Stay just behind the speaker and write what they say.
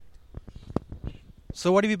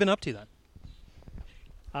So what have you been up to then?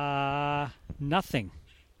 Nothing.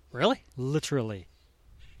 Really? Literally.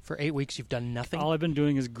 For 8 weeks, you've done nothing? All I've been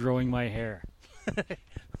doing is growing my hair.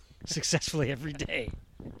 Successfully every day.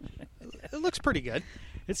 It looks pretty good.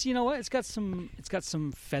 It's, you know what? It's got some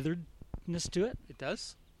featheredness to it. It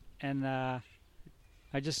does? And I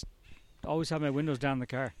just always have my windows down in the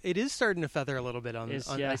car. It is starting to feather a little bit on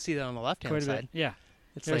yeah. I see that on the left-hand Quite a side. bit. Yeah.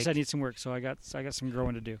 It's There's like I need some work, so I got some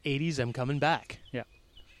growing to do. 80s, I'm coming back. Yeah.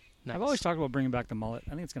 Nice. I've always talked about bringing back the mullet.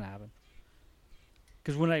 I think it's going to happen.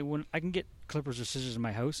 Because when I can get clippers or scissors in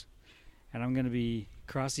my house, and I'm going to be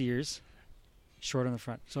across the ears, short on the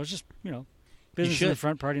front. So it's just, business in the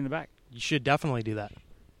front, party in the back. You should definitely do that.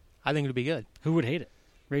 I think it would be good. Who would hate it?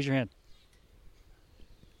 Raise your hand.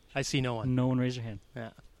 I see no one. No one raise your hand. Yeah.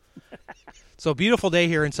 So beautiful day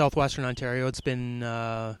here in southwestern Ontario. It's been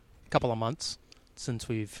a couple of months since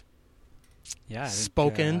we've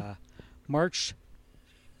spoken. March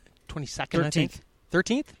 22nd, 13th. I think.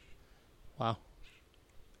 13th? Wow.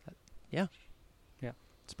 Yeah. Yeah.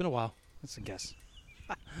 It's been a while. That's a guess.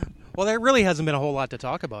 Well, there really hasn't been a whole lot to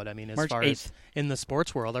talk about. I mean, as March far 8th. as in the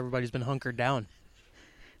sports world, everybody's been hunkered down.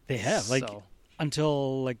 They have.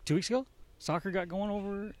 Until 2 weeks ago, soccer got going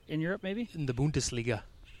over in Europe, maybe? In the Bundesliga.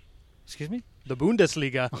 Excuse me? The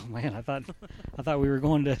Bundesliga. Oh, man, I thought we were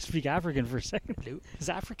going to speak African for a second. Is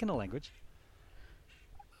African a language?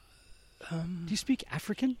 Do you speak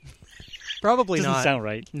African? Probably Doesn't not. sound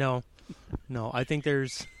right. No. I think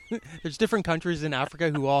there's different countries in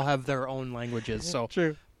Africa who all have their own languages, so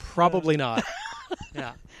True. probably not.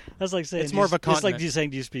 Yeah. That's like saying It's more of a It's like continent. you saying,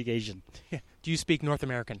 do you speak Asian? Yeah. Do you speak North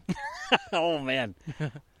American? Oh, man.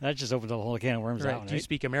 That just opened a whole can of worms Right. out, Do you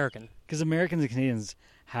speak American? Because Americans and Canadians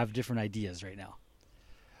have different ideas right now.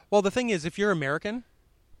 Well, the thing is, if you're American,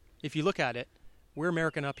 if you look at it, we're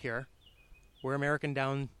American up here. We're American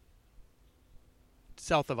down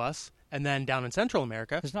south of us. And then down in Central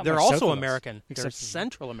America, they're much south also of us, American. They're except-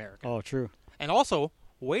 Central American. Oh, true. And also,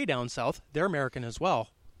 way down south, they're American as well,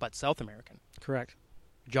 but South American. Correct.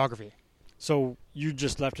 Geography. So you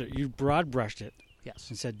just left it. You broad brushed it Yes.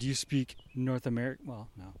 and said, do you speak North American? Well,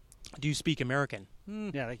 no. Do you speak American?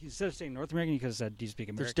 Yeah, like instead of saying North American, you could have said, do you speak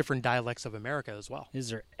American? There's different dialects of America as well. Is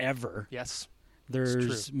there ever? Yes.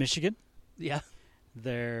 There's true. Michigan. Yeah.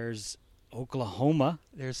 There's Oklahoma.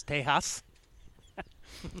 There's Tejas.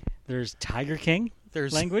 There's Tiger King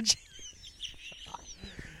There's language.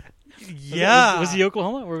 Yeah. Was he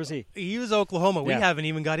Oklahoma? Where was he? He was Oklahoma. We Yeah. haven't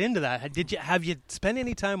even got into that. Have you spent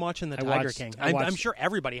any time watching the Tiger King? I'm sure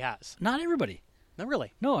everybody has. Not everybody. Not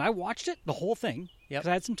really. No, I watched it, the whole thing, Yep. because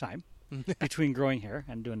I had some time between growing hair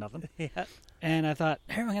and doing nothing. Yeah. And I thought,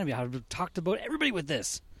 hey, I'm going to be able to talk about everybody with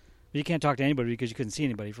this. But you can't talk to anybody because you couldn't see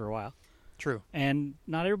anybody for a while. True. And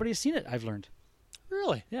not everybody's seen it, I've learned.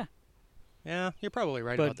 Really? Yeah. Yeah, you're probably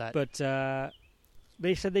right about that. But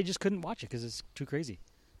they said they just couldn't watch it because it's too crazy.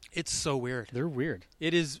 It's so weird. They're weird.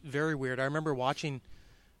 It is very weird. I remember watching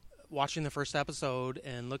the first episode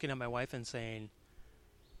and looking at my wife and saying,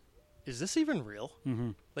 is this even real? Mm-hmm.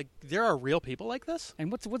 Like, there are real people like this?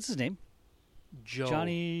 And what's his name? Joe.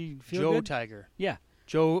 Johnny Feelgood? Joe Tiger. Yeah.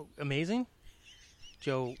 Joe Amazing?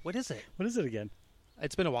 Joe, what is it? What is it again?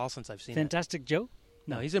 It's been a while since I've seen Fantastic Joe? it.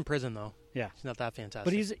 No, he's in prison, though. Yeah. He's not that fantastic.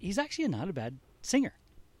 But he's actually not a bad singer.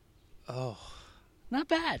 Oh. Not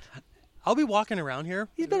bad. I'll be walking around here.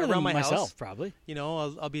 He's better around than my myself, house. probably. You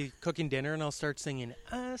know, I'll be cooking dinner and I'll start singing,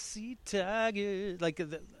 I see tiger. Like,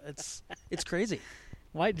 it's crazy.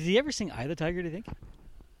 Why did he ever sing "Eye of the Tiger"? Do you think?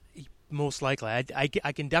 Most likely. I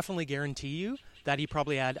can definitely guarantee you that he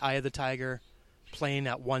probably had Eye of the Tiger playing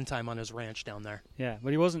at one time on his ranch down there. Yeah,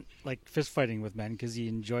 but he wasn't like fist fighting with men because he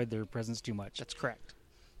enjoyed their presence too much. That's correct.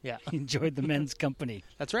 Yeah. He enjoyed the men's company.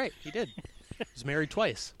 That's right. He did. He was married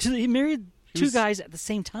twice. He married two guys at the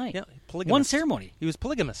same time. Yeah, polygamist. One ceremony. He was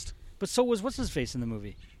polygamist. But so was what's his face in the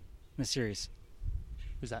movie, in the series?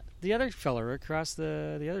 Who's that? The other fella across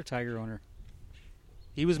the other tiger owner.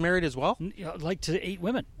 He was married as well? Like to 8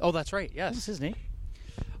 women. Oh, that's right. Yes. What was his name?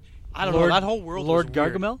 I don't know. That whole world Lord was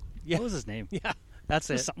weird. Gargamel? Yeah. What was his name? Yeah, that's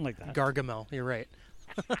it. Something like that. Gargamel. You're right.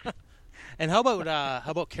 And how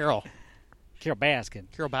about Carol? Carol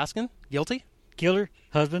Baskin. Carol Baskin? Guilty? Killed her,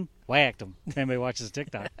 husband, whacked him. If anybody watches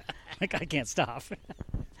TikTok. Like, I can't stop.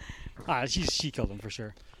 She killed him for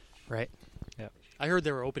sure. Right. Yeah. I heard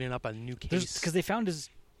they were opening up a new case. Because they found his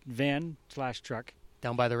van/truck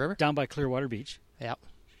down by the river? down by Clearwater Beach. Yeah.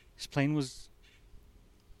 His plane was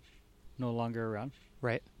no longer around.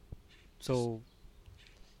 Right. So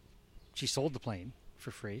she sold the plane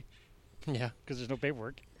for free Yeah. because there's no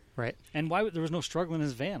paperwork. Right. And why there was no struggle in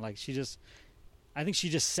his van? Like I think she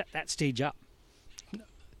just set that stage up.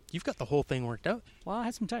 You've got the whole thing worked out. Well, I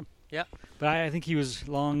had some time. Yeah. But I think he was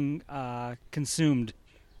long consumed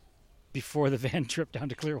before the van trip down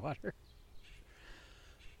to Clearwater.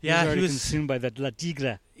 Yeah, he was already consumed by the La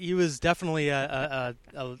Tigre. He was definitely a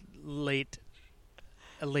late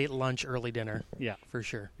lunch, early dinner. Yeah, for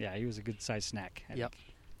sure. Yeah, he was a good sized snack. Yep.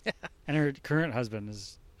 And her current husband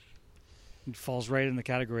falls right in the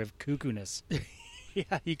category of cuckoo-ness.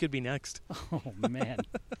 Yeah, he could be next. Oh man,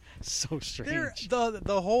 so strange.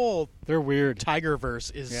 The whole they're weird.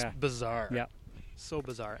 Tigerverse is bizarre. Yeah, so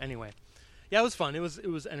bizarre. Anyway, yeah, it was fun. It was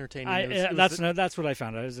entertaining. That's what I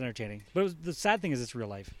found out. It was entertaining. But the sad thing is, it's real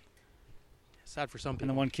life. Sad for some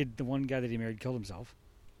people. And the one guy that he married, killed himself.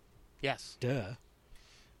 Yes. Duh.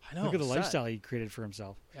 I know. Look at the lifestyle he created for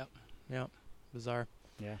himself. Yep. Bizarre.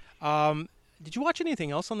 Yeah. Did you watch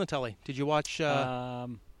anything else on the telly? Did you watch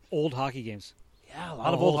old hockey games? Yeah, a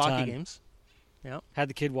lot of old hockey games. Yeah. Had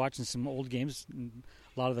the kid watching some old games.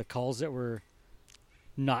 A lot of the calls that were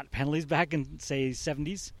not penalties back in, say,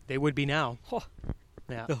 70s. They would be now. Oh,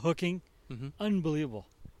 yeah. The hooking, unbelievable.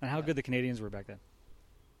 And how good the Canadians were back then.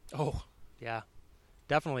 Oh, yeah.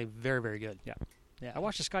 Definitely very, very good. Yeah. I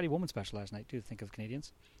watched a Scotty Woman special last night, too, to think of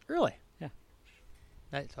Canadians. Really? Yeah.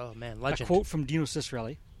 Oh, man, legend. A quote from Dino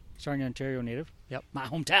Cicerelli, starring an Ontario native. Yep. My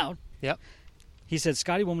hometown. Yep. He said,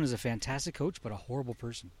 Scotty Woman is a fantastic coach, but a horrible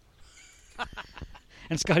person.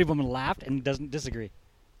 And Scotty Woman laughed and doesn't disagree.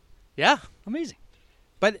 Yeah. Amazing.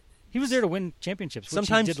 But he was there to win championships, which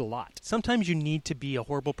he did a lot. Sometimes you need to be a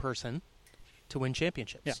horrible person to win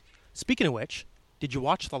championships. Yeah. Speaking of which, did you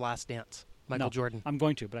watch The Last Dance, Michael Jordan? I'm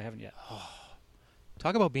going to, but I haven't yet. Oh,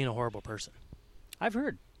 talk about being a horrible person. I've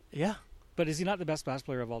heard. Yeah. But is he not the best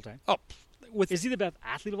basketball player of all time? Oh, is he the best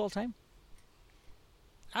athlete of all time?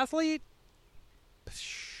 Athlete?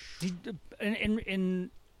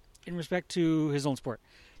 In respect to his own sport.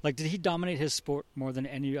 Like, did he dominate his sport more than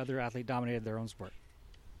any other athlete dominated their own sport?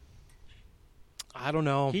 I don't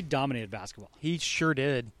know. He dominated basketball. He sure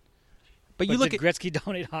did. But you look did Gretzky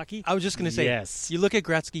dominate hockey? I was just going to say, yes. You look at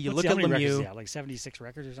Gretzky, you look at Lemieux. Like 76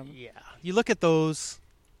 records or something? Yeah. You look at those,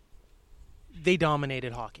 they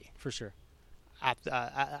dominated hockey. For sure.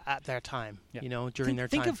 At their time, during their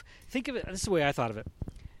time. Think of it, this is the way I thought of it.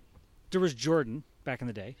 There was Jordan back in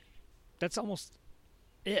the day. That's almost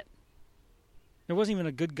it. There wasn't even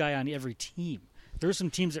a good guy on every team. There were some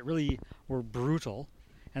teams that really were brutal,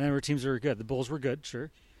 and there were teams that were good. The Bulls were good,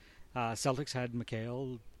 sure. Celtics had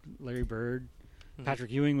McHale, Larry Bird,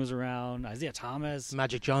 Patrick Ewing was around, Isaiah Thomas.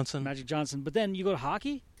 Magic Johnson. But then you go to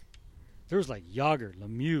hockey, there was like Yager,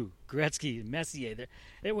 Lemieux, Gretzky, Messier.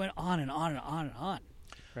 It went on and on and on and on,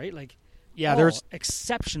 right? Like, yeah, there's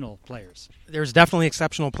exceptional players. There's definitely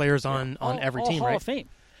exceptional players on every team, Hall right? of Fame.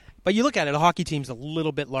 But you look at it, a hockey team's a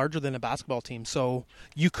little bit larger than a basketball team, so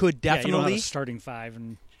you could definitely you don't have a starting five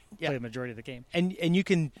and play the majority of the game. And you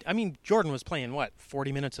can, I mean, Jordan was playing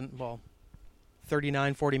 40 minutes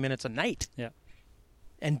 39, 40 minutes a night. Yeah.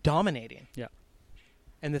 And dominating. Yeah.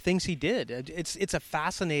 And the things he did, it's a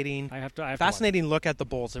fascinating, fascinating look at the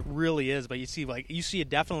Bulls. It really is. But you see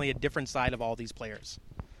definitely a different side of all these players.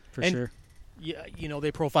 For sure. Yeah,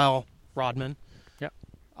 they profile Rodman. Yeah.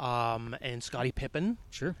 And Scottie Pippen.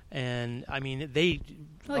 Sure. And I mean, it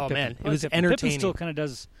was entertaining. Pippen still kind of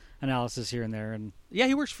does analysis here and there, and yeah,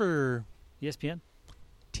 he works for ESPN,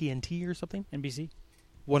 TNT or something, NBC,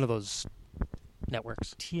 one of those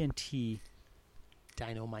networks. TNT.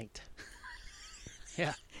 Dynamite.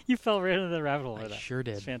 Yeah. You fell right into the rabbit hole. I sure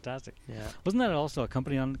did. It's fantastic. Yeah. Wasn't that also a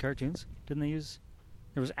company on cartoons? Didn't they use?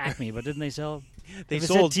 There was Acme, but didn't they sell? They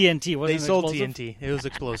sold TNT. Wasn't they sold explosive? TNT. It was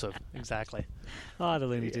explosive. Exactly. Oh, the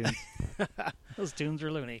Looney Tunes. Those tunes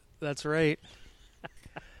were loony. That's right.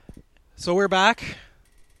 So we're back.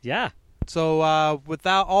 Yeah. So with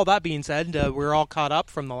all that being said, we're all caught up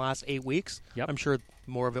from the last 8 weeks. Yep. I'm sure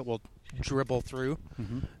more of it will dribble through.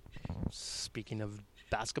 Mm-hmm. Speaking of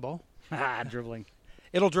basketball. Dribbling.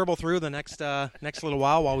 It'll dribble through the next little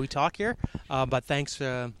while we talk here. But thanks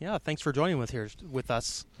for joining with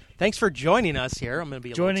us. Thanks for joining us here. I'm going to be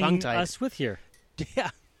little tongue-tied. Joining us with here. Yeah.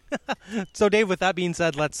 So, Dave, with that being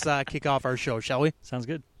said, let's kick off our show, shall we? Sounds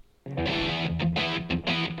good.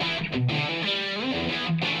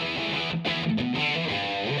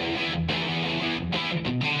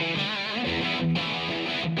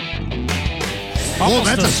 Oh,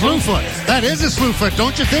 that's a Slewfoot. That is a Slewfoot,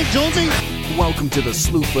 don't you think, Jonesy? Welcome to the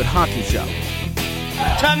Slewfoot Hockey Show.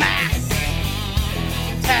 Tomas!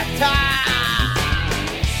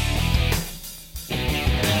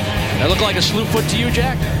 That look like a Slewfoot to you,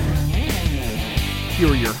 Jack? Here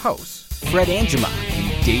are your hosts, Fred Angema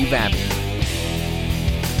and Dave Abbott.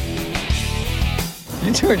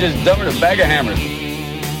 You two are just dumb as a bag of hammers.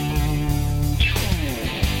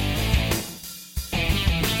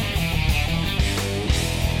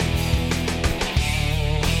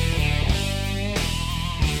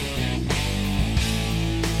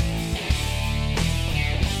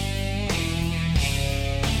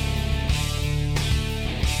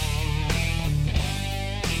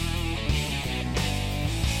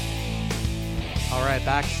 right,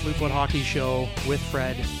 back to Slewfoot Hockey Show with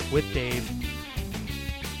Fred, with Dave.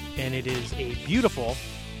 And it is a beautiful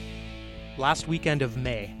last weekend of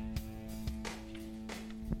May.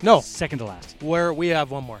 No, Second to last. where we have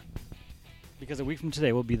one more. Because a week from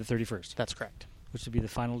today will be the 31st, That's correct. which will be the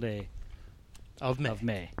final day Of May. of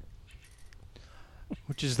May.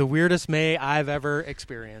 Which is the weirdest May I've ever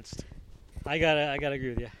experienced. I gotta agree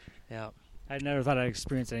with you. Yeah. I never thought I'd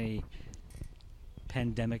experience any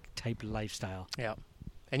pandemic-type lifestyle. Yeah.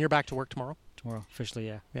 And you're back to work tomorrow? Tomorrow, officially,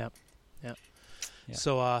 yeah. Yeah. Yeah. Yeah.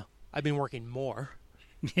 So I've been working more,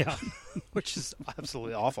 Yeah. which is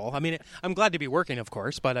absolutely awful. I mean, I'm glad to be working, of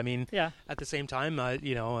course, but I mean, Yeah. at the same time,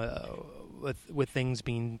 with things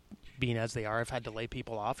being as they are, I've had to lay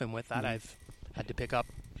people off, and with that, I've had to pick up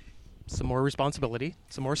some more responsibility,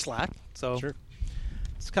 some more slack. So Sure.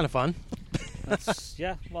 it's kind of fun. That's,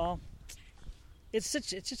 yeah, well, it's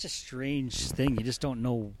such a strange thing. You just don't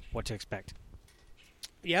know what to expect.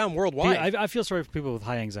 Yeah, and worldwide. I feel sorry for people with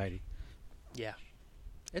high anxiety. Yeah,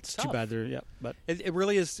 it's Too tough. bad they're, yeah, but It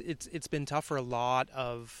really is. It's been tough for a lot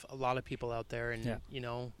of people out there, and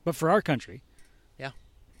Yeah. But for our country, yeah,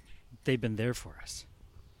 they've been there for us.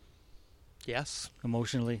 yes,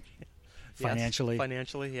 Emotionally, Yes. financially.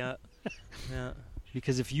 Financially, yeah, yeah.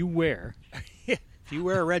 Because if you wear, If you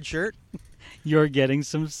wear a red shirt, you're getting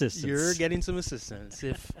some assistance. you're getting some assistance.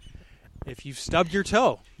 If you've stubbed your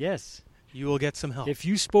toe, Yes. you will get some help. If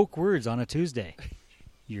you spoke words on a Tuesday,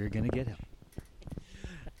 you're going to get help.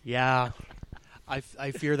 Yeah,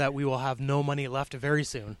 I fear that we will have no money left very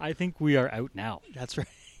soon. I think we are out now. That's right.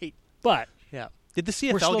 But Yeah. Did the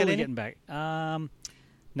we're CFL slowly get any? getting back. No.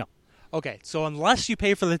 Okay, so unless you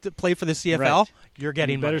pay for play for the CFL, Right. you're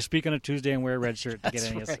getting You better money. speak on a Tuesday and wear a red shirt to That's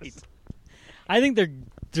get any right. assistance. I think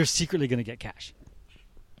they're secretly going to get cash.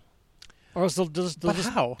 Or else they'll But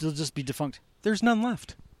how? They'll just be defunct. There's none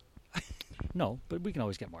left. No, but we can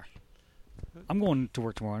always get more. I'm going to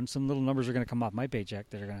work tomorrow, and some little numbers are going to come off my paycheck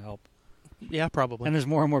that are going to help. Yeah, probably. And there's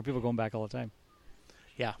more and more people going back all the time.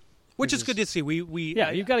 Yeah, which is good to see. We Yeah,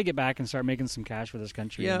 you've got to get back and start making some cash for this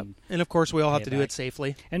country. Yeah, And, and of course we all have pay to it do it back.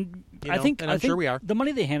 safely. and You I know, think and I'm I think sure we are. the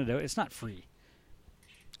money they handed out, it's not free.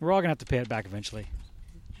 We're all going to have to pay it back eventually,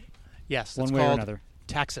 Yes, one it's way or called another.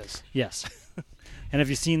 taxes, Yes. And have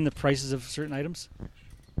you seen the prices of certain items?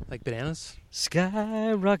 like bananas.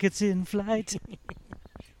 Sky rockets in flight.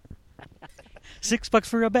 $6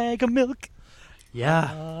 for a bag of milk.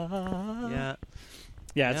 Yeah, Yeah,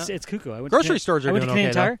 yeah. it's cuckoo. I went Grocery to, stores are I went doing to Canadian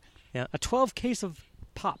okay, though. Tire. Yeah. A 12 case of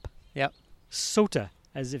pop. Yep. Sota,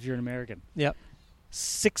 as if you're an American. Yep.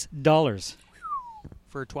 $6.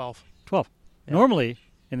 For 12. 12. Yeah. Normally,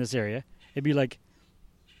 in this area, it'd be like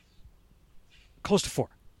close to 4.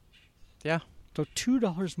 Yeah. So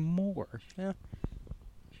 $2 more. Yeah.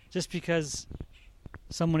 Just because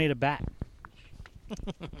someone ate a bat.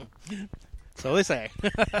 So they say.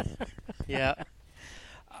 Yeah.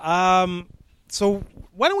 So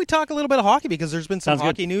why don't we talk a little bit of hockey, because there's been some Sounds good.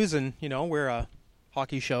 hockey news, and we're a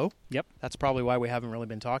hockey show. Yep. That's probably why we haven't really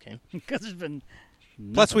been talking. Because there's been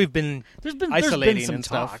Plus, nothing. we've been there's been isolating some and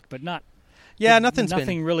talk, stuff. but not nothing's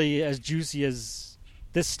nothing been. really as juicy as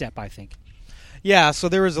this step, I think. Yeah, so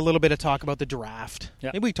there was a little bit of talk about the draft. Yeah.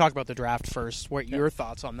 Maybe we talk about the draft first. What your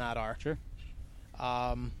thoughts on that are? Sure.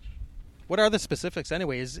 What are the specifics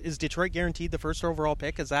anyway? Is Detroit guaranteed the first overall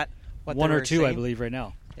pick? Is that what One they or were two, I saying? believe, right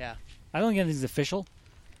now. Yeah. I don't think anything's official.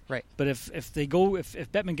 Right. But if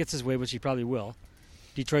Bettman gets his way, which he probably will,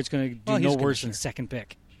 Detroit's going to do Well, he's no worse than commissioner. second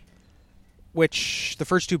pick. Which the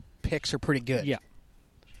first two picks are pretty good. Yeah.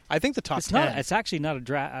 I think the top It's 10. not. It's actually not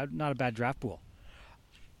a bad draft pool.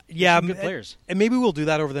 yeah, some good players. And maybe we'll do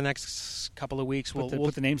that over the next couple of weeks. Put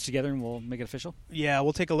We'll the names together and we'll make it official.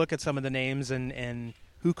 we'll take a look at some of the names and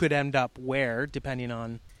who could end up where, depending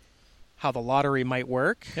on how the lottery might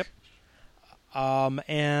work. Yep.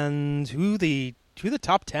 And who the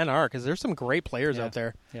top 10 are, because there's some great players Yeah. out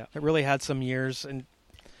there Yeah. that really had some years. And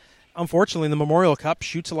unfortunately, the Memorial Cup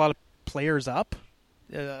shoots a lot of players up,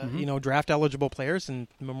 draft eligible players, and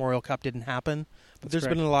the Memorial Cup didn't happen. But That's there's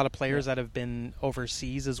correct. been a lot of players that have been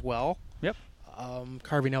overseas as well, Yep.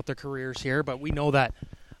 carving out their careers here. But we know that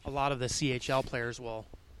a lot of the CHL players will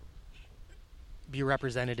be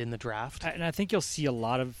represented in the draft. And I think you'll see a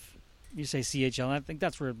lot of. You say CHL, and I think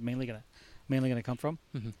that's where it's mainly gonna come from,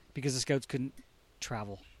 Mhm. because the scouts couldn't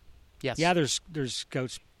travel. Yes. Yeah, there's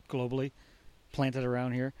scouts globally planted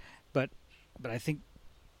around here, but I think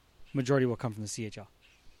majority will come from the CHL.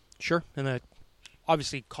 Sure. And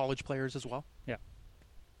obviously college players as well. Yeah.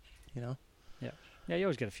 Yeah, you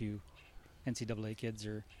always get a few NCAA kids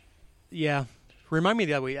or. Yeah. Remind me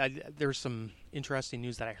that there's some interesting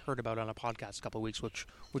news that I heard about on a podcast a couple of weeks, which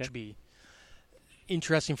Okay. would be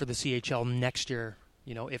interesting for the CHL next year,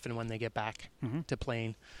 if and when they get back Mm-hmm. to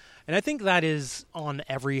playing. And I think that is on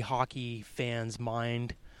every hockey fan's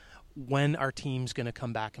mind. When our team's going to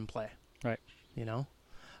come back and play? Right.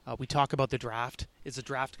 We talk about the draft. Is the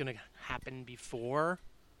draft going to happen before?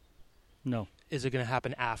 No. Is it going to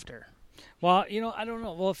happen after? Well, I don't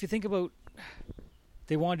know. Well, if you think about,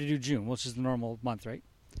 they wanted to do June, which is the normal month, right?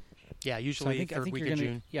 Yeah, So usually third week of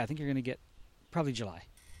June. Yeah, I think you're going to get probably July.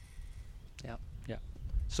 Yeah. Yeah.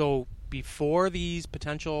 So before these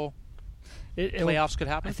potential It'll- playoffs could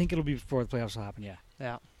happen? I think it'll be before the playoffs will happen, yeah.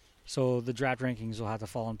 Yeah. So the draft rankings will have to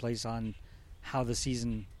fall in place on how the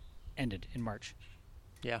season ended in March.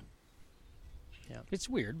 Yeah. It's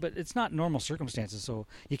weird, but it's not normal circumstances, so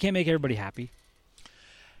you can't make everybody happy.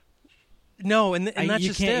 No, and that's you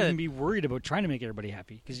just can't it. even be worried about trying to make everybody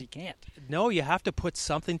happy because you can't. No, you have to put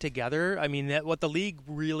something together. I mean, what the league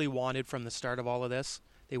really wanted from the start of all of this,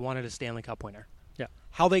 they wanted a Stanley Cup winner. Yeah.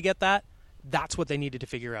 How they get that, that's what they needed to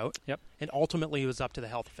figure out. Yep. And ultimately, it was up to the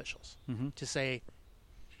health officials Mm-hmm. to say,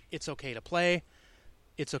 it's okay to play,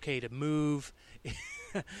 it's okay to move,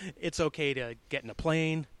 it's okay to get in a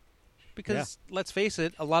plane. Because, let's face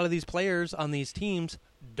it, a lot of these players on these teams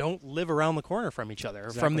don't live around the corner from each other,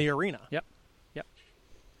 from the arena. Yep.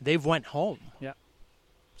 They've went home.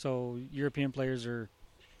 So European players are,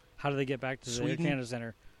 how do they get back to the Sweden, Canada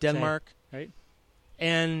Center? Denmark. Right.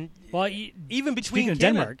 And Well, even between speaking of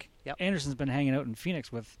Canada- Denmark, Yep. Anderson's been hanging out in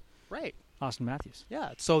Phoenix with Right. Austin Matthews.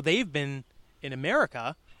 Yeah. So they've been in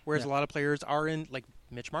America, whereas Yeah. a lot of players are in, like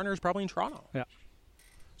Mitch Marner is probably in Toronto. Yeah.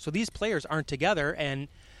 So these players aren't together, and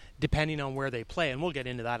depending on where they play, and we'll get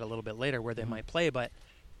into that a little bit later, where they might play, but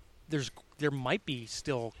there might be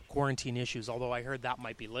still quarantine issues, although I heard that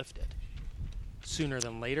might be lifted sooner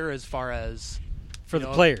than later as far as For you the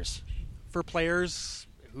know, players. For players,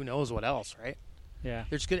 who knows what else, right? Yeah.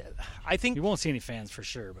 There's good. I think You won't see any fans for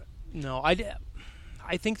sure, but no.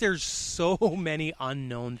 I think there's so many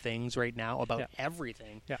unknown things right now about Yeah.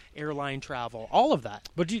 everything. Yeah. Airline travel, all of that.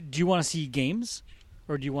 do you want to see games,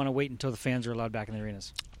 or do you want to wait until the fans are allowed back in the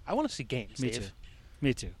arenas? I want to see games. Me Dave. too.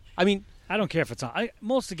 Me too. I mean, I don't care if it's on.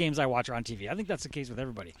 Most of the games I watch are on TV. I think that's the case with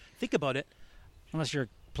everybody, think about it. unless you're a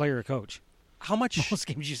player or coach. How much? Most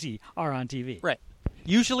games you see are on TV. Right.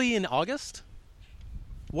 Usually in August,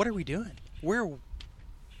 what are we doing?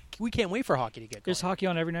 We can't wait for hockey to get going. There's hockey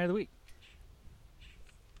on every night of the week.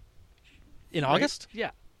 In Right? August?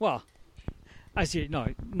 Yeah. Well, I see.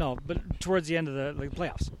 No, but towards the end of the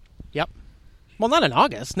playoffs. Yep. Well, not in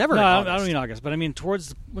August. Never No, in I August. don't mean August, but I mean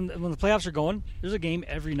towards when the playoffs are going. There's a game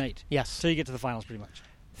every night. Yes. Until you get to the finals, pretty much.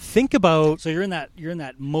 Think about... So you're in that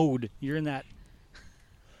mode. You're in that.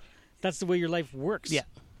 That's the way your life works. Yeah.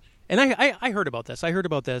 And I heard about this. I heard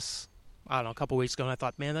about this, I don't know, a couple weeks ago, and I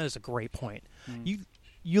thought, man, that is a great point.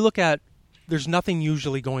 You look at, there's nothing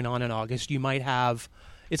usually going on in August. You might have,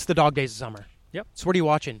 it's the dog days of summer. Yep. So what are you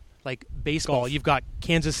watching? Like baseball, Golf. You've got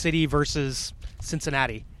Kansas City versus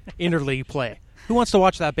Cincinnati, interleague play. Who wants to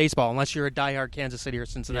watch that baseball unless you're a diehard Kansas City or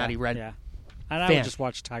Cincinnati Red? Yeah. And I fan. would just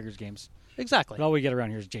watch Tigers games. Exactly. But all we get around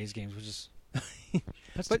here is Jays games, which is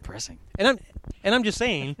that's depressing. And I'm just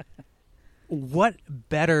saying, what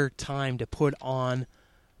better time to put on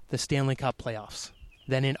the Stanley Cup playoffs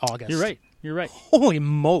than in August? You're right. Holy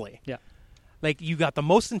moly! Yeah. Like you got the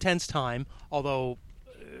most intense time, although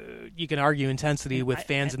you can argue intensity with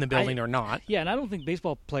fans in the building or not. Yeah, and I don't think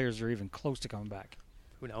baseball players are even close to coming back.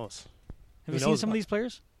 Who knows? Have Who you seen knows some of what- these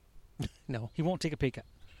players? No. He won't take a pay cut.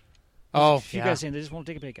 Oh, A few yeah. guys saying they just won't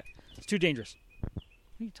take a pay cut. It's too dangerous. What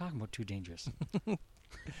are you talking about? Too dangerous? How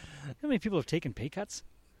many people have taken pay cuts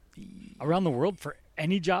around the world for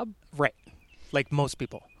any job? Right. Like most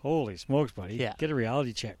people. Holy smokes, buddy! Yeah. Get a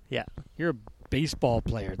reality check. Yeah. You're a baseball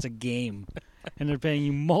player. It's a game, and they're paying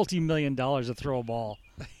you multi-million dollars to throw a ball.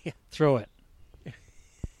 Yeah. Throw it,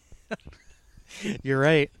 You're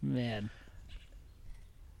right. man.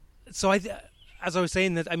 So as I was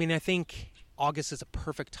saying, that I think August is a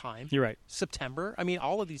perfect time. You're right. September. I mean,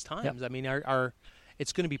 all of these times. I mean, are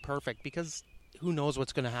it's going to be perfect because who knows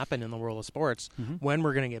what's going to happen in the world of sports when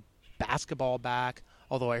we're going to get basketball back.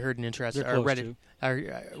 Although I heard an interesting, They're or close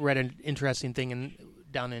read an interesting thing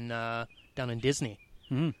down in Disney.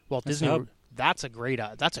 Mm-hmm. Walt That's Disney. the hub. That's a great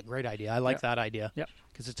idea. I like that idea. Yep.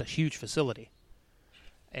 Because it's a huge facility.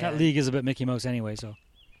 That And league is a bit Mickey Mouse anyway, so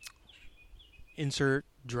insert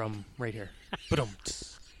drum right here. Ba-dum.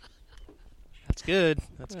 That's good.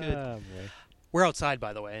 That's good. Oh boy. We're outside,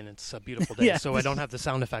 by the way, and it's a beautiful day, Yeah. so I don't have the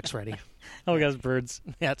sound effects ready. Oh, we got birds.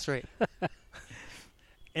 Yeah, that's right.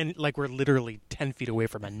 And like we're literally 10 feet away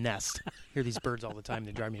from a nest. Hear these birds all the time.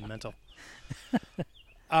 They drive me mental.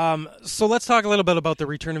 So let's talk a little bit about the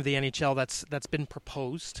return of the NHL that's been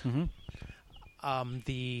proposed. Mm-hmm.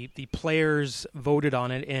 The players voted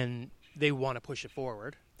on it, and they want to push it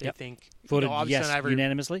forward. They think Voted obviously yes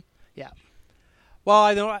unanimously? Yeah. Well,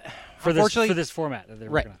 I know. For Unfortunately, this format that they're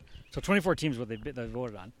Right. working on. So 24 teams what they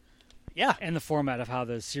voted on. yeah, And the format of how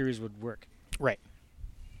the series would work. right.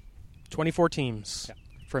 24 teams Yeah.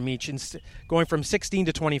 from each, going from 16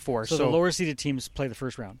 to 24. So the lower seeded teams play the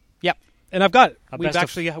first round. Yep. And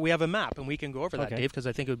we have a map, and we can go over that, Okay. Dave, because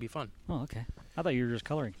I think it would be fun. Oh, okay. I thought you were just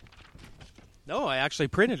coloring. No, I actually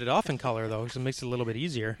printed it off in color, though, because it makes it a little bit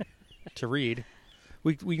easier to read.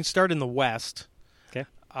 We can start in the West. Okay.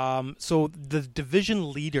 So the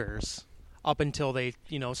division leaders, up until they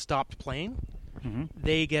stopped playing, Mm-hmm.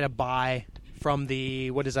 they get a bye from the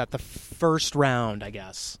first round, I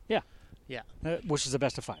guess. Yeah. Yeah. Which is the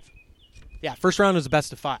best of 5. Yeah, first round is the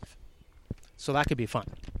best of 5. So that could be fun.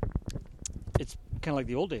 It's kind of like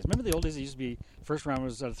the old days. Remember the old days? It used to be first round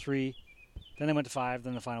was out of 3, then they went to 5,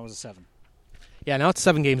 then the final was a 7. Yeah, now it's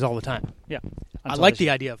 7 games all the time. Yeah. I like the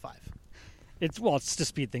idea of 5. It's to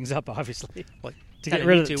speed things up, obviously. Like, to get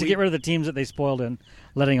rid of the teams that they spoiled and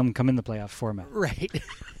letting them come in the playoff format, Right.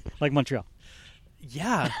 like Montreal.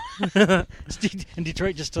 Yeah. And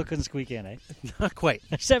Detroit just still couldn't squeak in, eh? Not quite.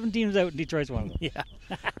 There's 7 teams out, and Detroit's one of them.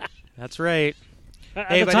 Yeah. That's right. At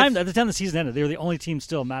Hey, the but time the season ended, they were the only team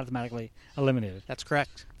still mathematically eliminated. That's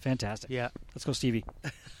correct. Fantastic. Yeah. Let's go, Stevie.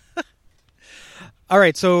 All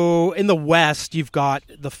right, so in the West, you've got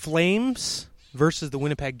the Flames versus the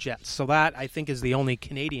Winnipeg Jets. So that, I think, is the only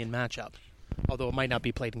Canadian matchup, although it might not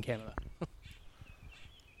be played in Canada.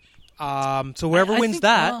 So whoever wins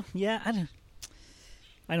that... Well, yeah, I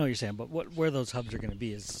know what you're saying, but where those hubs are going to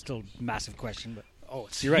be is still a massive question. But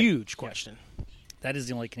it's you're a right. huge question. That is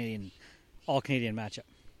the only all-Canadian matchup.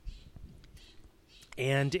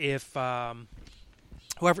 And if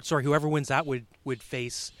whoever wins that would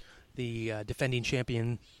face the defending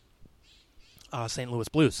champion St. Louis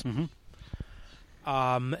Blues.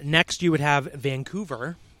 Mm-hmm. Next, you would have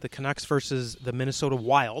Vancouver, the Canucks versus the Minnesota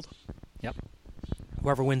Wild. Yep.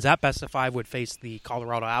 Whoever wins that best of 5 would face the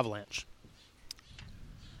Colorado Avalanche.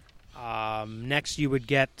 Next, you would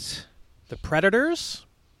get the Predators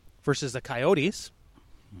versus the Coyotes.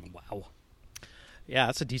 Wow. Yeah,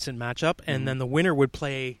 that's a decent matchup. And then the winner would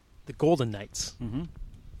play the Golden Knights. Mm-hmm.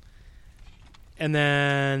 And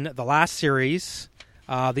then the last series,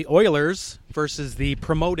 the Oilers versus the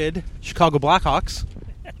promoted Chicago Blackhawks.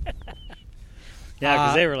 Yeah,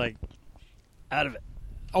 because they were like out of it.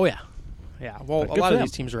 Oh, yeah. Yeah, well, But a lot of for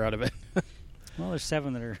these teams are out of it. Well, there's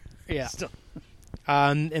 7 that are Yeah. still.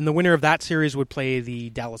 And the winner of that series would play the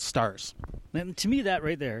Dallas Stars. And to me, that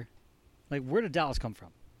right there, like, where did Dallas come from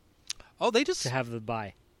Oh, they just to have the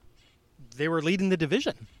bye? they were leading the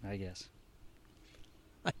division, I guess,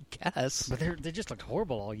 I guess. but they just looked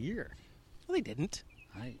horrible all year. Well, they didn't.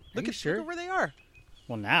 Look at sure. Look at where they are.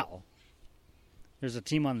 Well, now there's a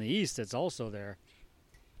team on the East that's also there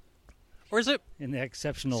Or is it in the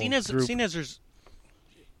exceptional seen as group.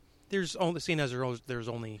 there's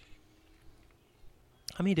only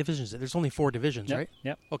how many divisions? There's only 4 divisions, Yep, right?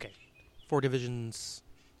 Yep. Okay, 4 divisions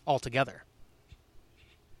altogether.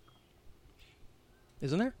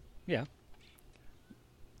 Isn't there? Yeah.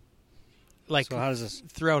 Like So how does this?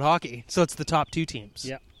 throughout hockey. So it's the top 2 teams.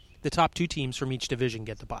 Yeah. The top 2 teams from each division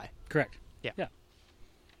get the bye. Correct. Yeah. Yeah.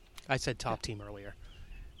 I said top team earlier,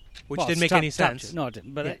 which Well, didn't it's make top- any top sense. 2. No, it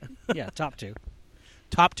didn't. But Yeah. top 2.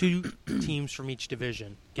 Top 2 teams from each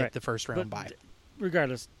division get Right. the first round But bye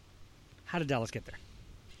regardless, how did Dallas get there?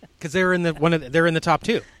 because they're in the top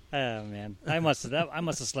 2. Oh man, I must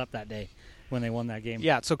have slept that day when they won that game.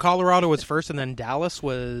 Yeah. So Colorado was first, and then Dallas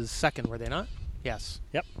was second. Were they not? Yes.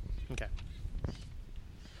 Yep. Okay.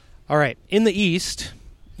 All right. In the East,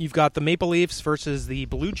 you've got the Maple Leafs versus the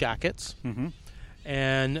Blue Jackets, Mm-hmm.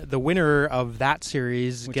 and the winner of that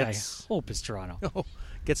series Which gets I hope is Toronto.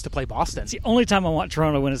 gets to play Boston. It's the only time I want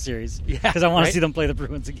Toronto to win a series. Yeah, Because I want right? to see them play the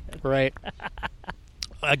Bruins again. Right.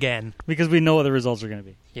 Again. Because we know what the results are going to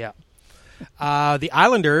be. Yeah. The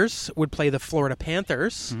Islanders would play the Florida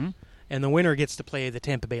Panthers, Mm-hmm. and the winner gets to play the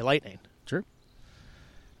Tampa Bay Lightning. True.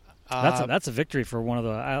 That's a victory for one of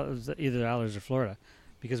the Islanders, either the Islanders or Florida,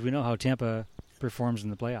 because we know how Tampa performs in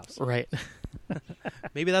the playoffs. Right.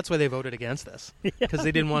 Maybe that's why they voted against this, because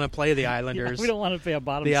they didn't want to play the Islanders. Yeah, we don't want to play a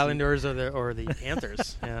bottom. The seed. Islanders or the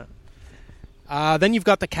Panthers. Yeah. Then you've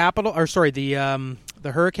got the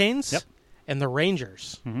Hurricanes Yep. and the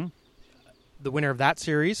Rangers. Mm-hmm. The winner of that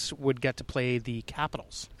series would get to play the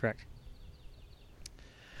Capitals. Correct.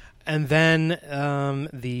 And then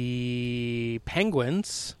the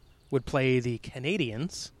Penguins would play the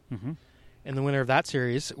Canadians, Mm-hmm. And the winner of that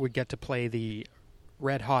series would get to play the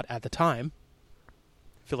red hot at the time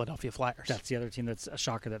Philadelphia Flyers. That's the other team that's a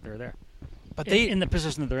shocker that they're there. But they in the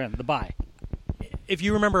position that they're in, the bye. If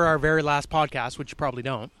you remember our very last podcast, which you probably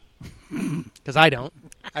don't, because I don't.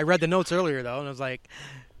 I read the notes earlier though, and I was like,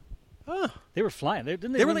 "Oh, they were flying. They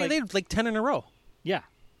were like 10 in a row." Yeah,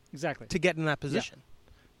 exactly. To get in that position,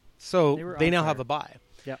 so they now have a bye.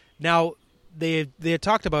 Yeah. Now they had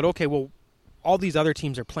talked about, okay, well, all these other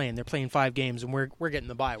teams are playing. They're playing 5 games, and we're getting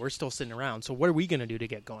the bye. We're still sitting around. So what are we going to do to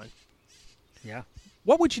get going? Yeah.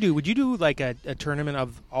 What would you do? Would you do like a tournament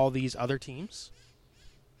of all these other teams?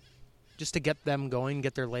 Just to get them going,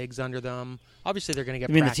 get their legs under them. Obviously, they're going to get.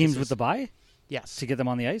 You mean practices. the teams with the bye? Yes. To get them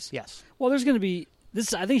on the ice? Yes. Well, there's going to be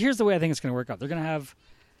this. I think here's the way I think it's going to work out. They're going to have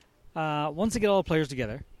once they get all the players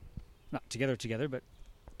together, not together, but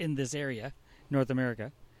in this area, North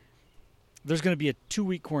America. There's going to be a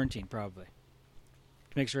 2-week quarantine probably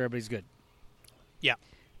to make sure everybody's good. Yeah.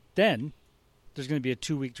 Then there's going to be a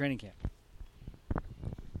 2-week training camp.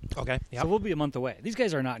 Okay. So we'll be a month away. These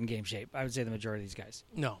guys are not in game shape. I would say the majority of these guys.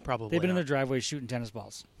 No, probably They've been in not. their driveways shooting tennis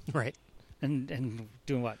balls. Right. And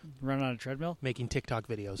doing what? Running on a treadmill? Making TikTok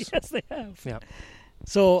videos. Yes, they have. Yeah.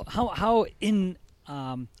 So how in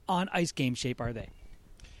on ice game shape are they?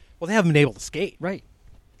 Well, they haven't been able to skate. Right.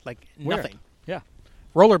 Like Where? nothing. Yeah.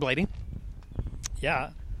 Rollerblading. Yeah.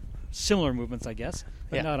 Similar movements, I guess,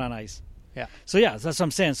 but Yeah. not on ice. Yeah. So yeah, that's what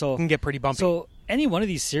I'm saying. So It can get pretty bumpy. So any one of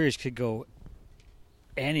these series could go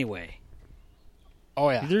anyway. Oh,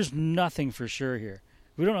 yeah. There's nothing for sure here.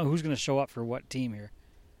 We don't know who's going to show up for what team here.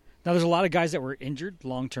 Now, there's a lot of guys that were injured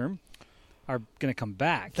long term are going to come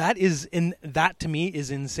back. That to me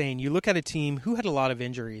is insane. You look at a team who had a lot of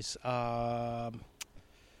injuries.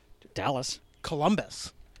 Dallas.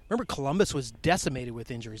 Columbus. Remember, Columbus was decimated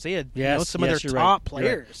with injuries. They had some of their you're top right. You're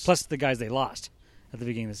players. right. Plus the guys they lost at the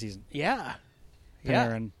beginning of the season. Yeah.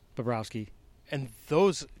 Panarin, Bobrovsky. And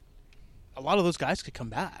a lot of those guys could come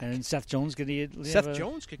back. And Seth Jones could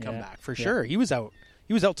Jones could come back for sure. He was out.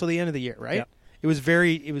 He was out till the end of the year, right? Yeah. It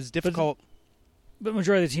was difficult. But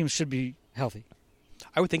majority of the teams should be healthy.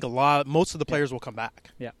 I would think most of the players will come back.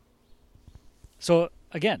 Yeah. So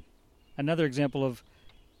again, another example of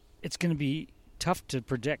it's going to be tough to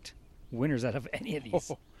predict winners out of any of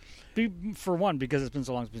these. For one, because it's been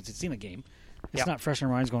so long since you've seen a game. It's not fresh in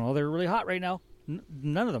our minds going, oh, they're really hot right now.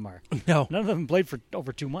 None of them are. No. None of them played for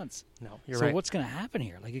over 2 months. No, you're right. right. So what's going to happen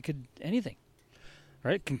here? Like, it could anything.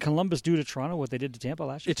 Right? Can Columbus do to Toronto what they did to Tampa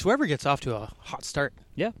last year? It's whoever gets off to a hot start.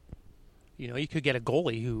 Yeah. You could get a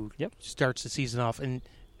goalie who Yep. starts the season off, and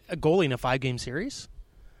a goalie in a 5-game series.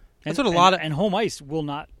 That's And what a lot of and home ice will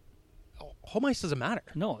not. home ice doesn't matter.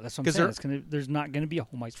 No, that's what I'm saying. There's not going to be a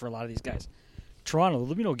home ice for a lot of these guys. Toronto,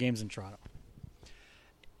 there'll be no games in Toronto.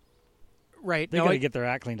 Right. They got to get their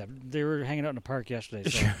act cleaned up. They were hanging out in the park yesterday.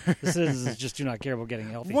 So the citizens just do not care about getting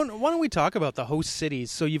healthy. Why don't we talk about the host cities?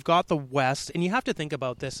 So you've got the West, and you have to think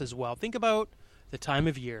about this as well. Think about the time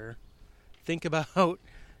of year. Think about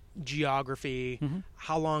geography,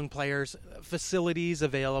 how long players, facilities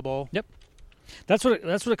available. Yep. That's what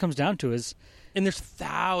it comes down to is. And there's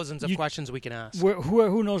thousands of questions we can ask.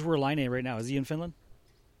 Who knows where Laine right now? Is he in Finland?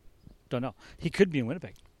 Don't know. He could be in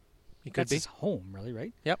Winnipeg. He could be. His home, really,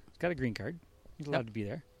 right? Yep. He's got a green card. He's allowed to be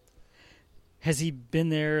there. Has he been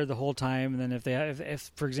there the whole time? And then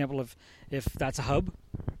if for example, if that's a hub,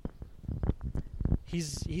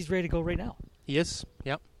 he's ready to go right now. He is.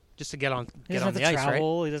 Yep. Just to get on the ice, He doesn't have to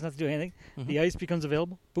travel. right? He doesn't have to do anything. The ice becomes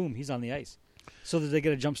available. Boom, he's on the ice. So did they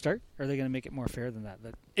get a jump start? Or are they going to make it more fair than that?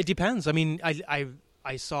 It depends. I mean,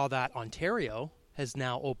 I saw that Ontario has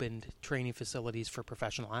now opened training facilities for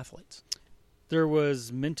professional athletes. There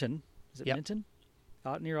was Minton. Is it Yep. Minton?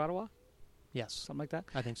 Out near Ottawa? Yes. Something like that?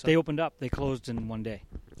 I think so. They opened up. They closed in one day.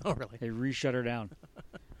 Oh, really? They re-shut her down.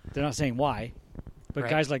 They're not saying why, but Right.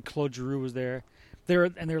 guys like Claude Giroux was there. They're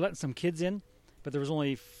letting some kids in, but there was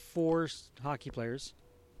only 4 hockey players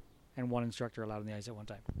and 1 instructor allowed on the ice at one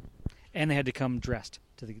time, and they had to come dressed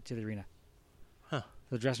to the arena. Huh.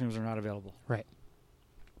 The dressing rooms are not available. Right.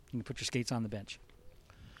 You can put your skates on the bench,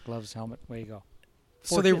 gloves, helmet, away you go.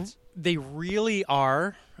 So 4 kids. they really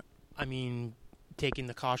are, I mean, taking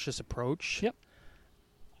the cautious approach. Yep.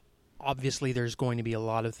 Obviously, there's going to be a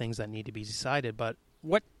lot of things that need to be decided, but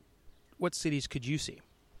what cities could you see?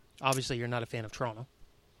 Obviously, you're not a fan of Toronto.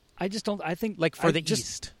 I just don't. I think Like for I the just,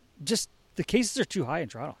 East. just the cases are too high in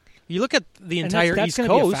Toronto. You look at the And entire that's East going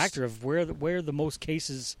to Coast. be a factor of where the most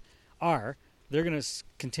cases are. They're going to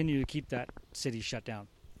continue to keep that city shut down.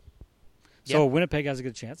 So Yep. Winnipeg has a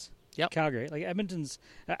good chance. Yep. Calgary, like Edmonton's,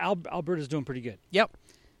 Alberta's doing pretty good. Yep.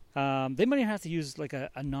 They might even have to use like a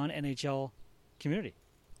non-NHL community.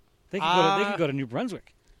 They could go to New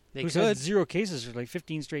Brunswick. They who's could. had 0 cases for like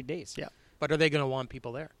 15 straight days. Yeah. But are they going to want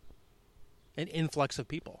people there? An influx of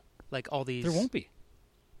people. Like all these. There won't be.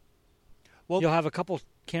 Well, you'll have a couple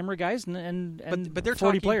camera guys and but they're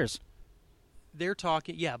 40 talking, players. They're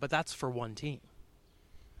talking, yeah, but that's for one team.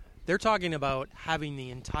 They're talking about having the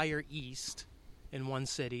entire East in one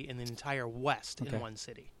city and the entire West in one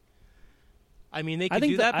city. I mean, they could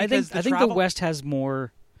do that because I think the West has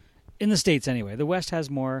more, in the States anyway. The West has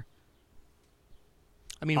more.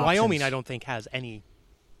 I mean, options. Wyoming, I don't think has any.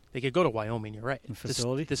 They could go to Wyoming. You're right.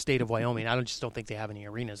 Facility. The state of Wyoming. I just don't think they have any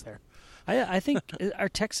arenas there. I think are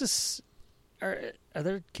Texas. Are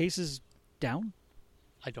there cases down?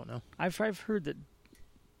 I don't know. I've heard that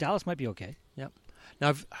Dallas might be okay. Yep.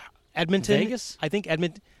 Now, Edmonton. Vegas. I think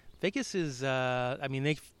Vegas is. I mean,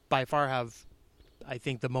 they by far have, I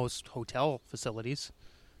think, the most hotel facilities.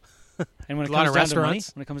 And when it a lot comes of down to money,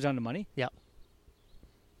 restaurants. when it comes down to money, Yeah.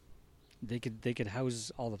 they could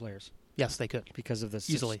house all the players Yes, they could. because of the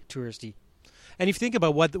Easily. touristy. And if you think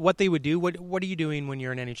about what they would do, what are you doing when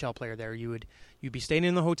you're an NHL player there? You'd be staying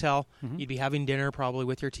in the hotel. Mm-hmm. You'd be having dinner probably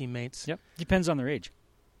with your teammates. Yep. Depends on their age.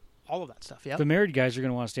 All of that stuff. Yeah. The married guys are going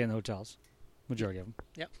to want to stay in the hotels. Majority of them.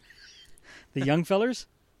 Yep. The young fellers,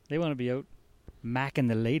 they want to be out macking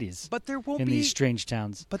the ladies But there won't in be these strange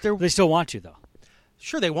towns. But there, They still want to, though.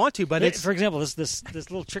 sure they want to, but it's For example, this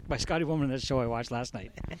little trick by Scotty Woman in that show I watched last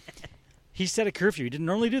night. He set a curfew. He didn't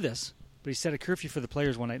normally do this, but he set a curfew for the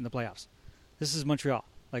players one night in the playoffs. This is Montreal.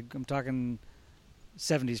 Like, I'm talking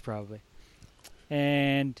 70s probably.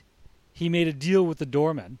 And he made a deal with the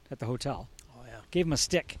doorman at the hotel. Oh yeah. Gave him a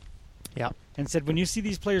stick. Yeah. And said, when you see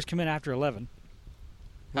these players come in after 11,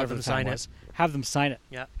 Have them sign it. have them sign it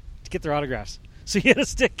Yeah. to get their autographs. So he had a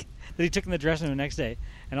stick that he took in the dressing room the next day,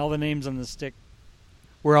 and all the names on the stick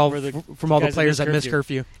We're all were the from all the guys players that missed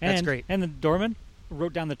curfew. That's and, great. And the doorman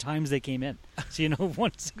wrote down the times they came in. So,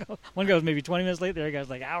 one guy was maybe 20 minutes late, the other guy was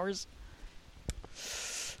like hours.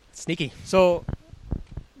 Sneaky. So,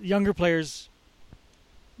 younger players,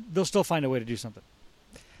 they'll still find a way to do something.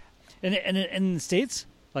 And in the States,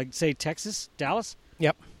 like, say, Texas, Dallas,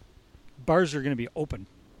 Yep. bars are going to be open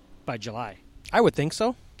by July. I would think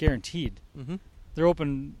so. Guaranteed. Mm-hmm. They're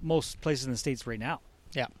open most places in the States right now.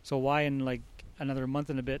 Yeah. So why in, like, another month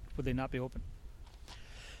and a bit would they not be open?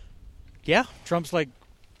 Yeah. Trump's like,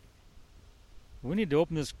 we need to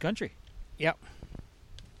open this country. Yep.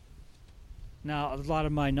 Now, a lot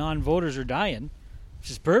of my non-voters are dying,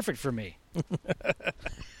 which is perfect for me.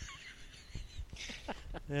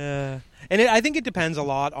 And I think it depends a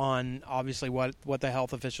lot on obviously what the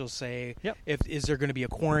health officials say. Yep. Is there going to be a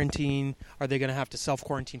quarantine? Are they going to have to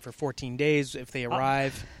self-quarantine for 14 days if they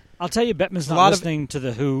arrive? I'll tell you, Bettman's A not lot of- listening to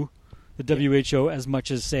the WHO, the WHO, as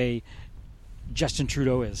much as, say, Justin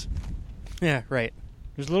Trudeau is. Yeah, right.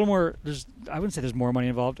 There's a little more. I wouldn't say there's more money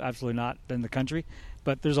involved. Absolutely not, than the country,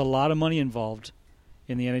 but there's a lot of money involved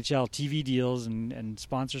in the NHL, TV deals and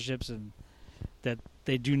sponsorships, and that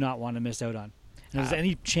they do not want to miss out on. And if there's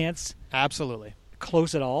any chance, Absolutely.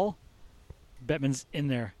 close at all, Bettman's in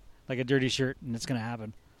there like a dirty shirt, and it's going to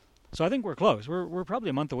happen. So I think we're close. We're probably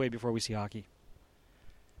a month away before we see hockey.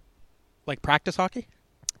 Like practice hockey?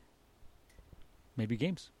 Maybe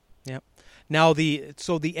games. Yep. Now the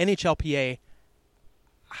NHLPA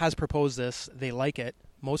has proposed this. They like it.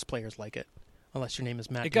 Most players like it, unless your name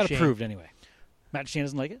is Matt. It got Duchene. approved anyway. Matt Duchene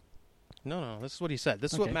doesn't like it? No. This is what he said.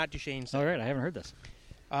 This is what Okay. Matt Duchene said. All right, I haven't heard this.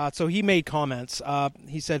 So he made comments.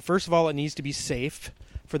 He said, first of all, it needs to be safe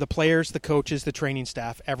for the players, the coaches, the training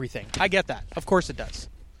staff, everything. I get that. Of course it does.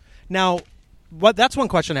 Now, that's one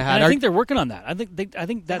question I had. And I think they're working on that. I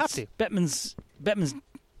think that's to. Bettman's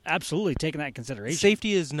absolutely taking that in consideration.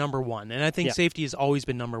 Safety is number one, and I think Yeah. safety has always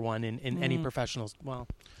been number one in any professionals. Well,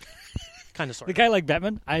 kind of sort The of. guy like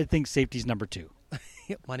Bettman, I think safety's number 2.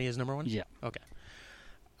 Money is number one? Yeah. Okay.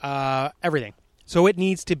 Everything. So it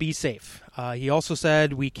needs to be safe. He also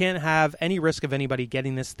said we can't have any risk of anybody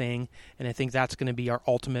getting this thing, and I think that's going to be our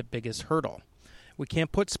ultimate biggest hurdle. We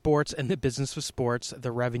can't put sports and the business of sports,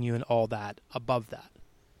 the revenue and all that, above that.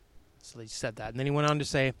 So he said that. And then he went on to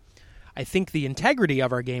say, I think the integrity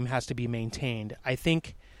of our game has to be maintained. I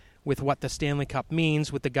think with what the Stanley Cup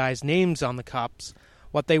means, with the guys' names on the cups,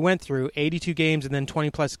 what they went through, 82 games and then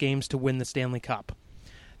 20-plus games to win the Stanley Cup.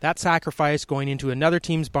 That sacrifice going into another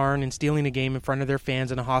team's barn and stealing a game in front of their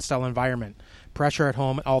fans in a hostile environment, pressure at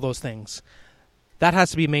home, all those things. That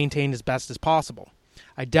has to be maintained as best as possible.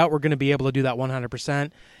 I doubt we're going to be able to do that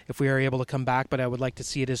 100% if we are able to come back, but I would like to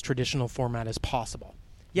see it as traditional format as possible.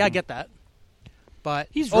 Yeah, I get that. But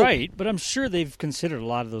He's right, but I'm sure they've considered a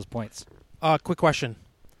lot of those points. Quick question.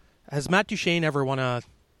 Has Matt Duchene ever won a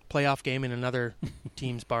playoff game in another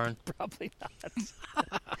team's barn. Probably not.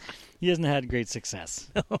 He hasn't had great success.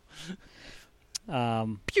 But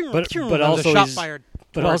also shot he's, fired.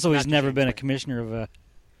 but also he's never been a commissioner of a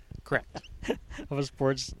correct of a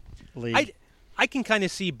sports league. I can kind of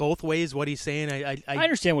see both ways what he's saying. I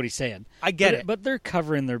understand what he's saying. I get it. But they're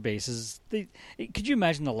covering their bases. Could you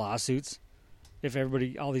imagine the lawsuits if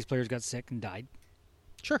all these players got sick and died?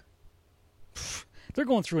 Sure. They're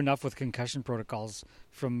going through enough with concussion protocols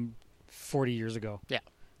from 40 years ago. Yeah.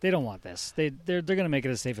 They don't want this. They're going to make it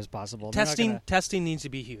as safe as possible. Testing needs to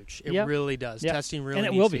be huge. It really does. Yep. Testing really and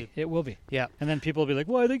it needs will to be. It will be. Yeah. And then people will be like,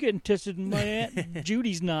 "Why are they getting tested and my Aunt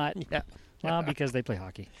Judy's not?" Yeah. Well, because they play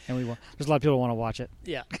hockey, and there's a lot of people who want to watch it.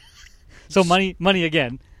 Yeah. So money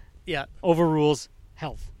again. Yeah. Overrules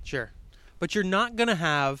health. Sure. But you're not going to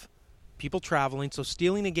have people traveling, so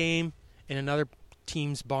stealing a game in another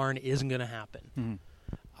team's barn isn't going to happen.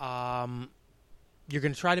 Mm-hmm. You're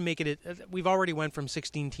going to try to make it. We've already went from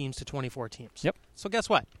 16 teams to 24 teams. Yep. So guess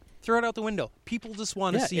what? Throw it out the window. People just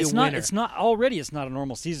want to see a winner. winner. It's not a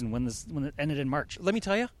normal season when it ended in March. Let me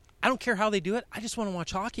tell you, I don't care how they do it. I just want to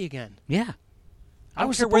watch hockey again. Yeah. I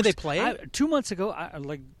don't care where they play. 2 months ago,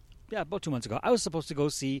 about 2 months ago, I was supposed to go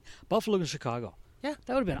see Buffalo and Chicago. Yeah.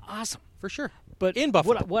 That would have been awesome. For sure. But in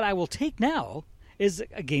Buffalo. What I will take now is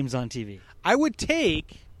games on TV. I would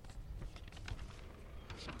take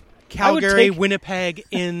Calgary, Winnipeg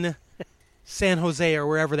in San Jose or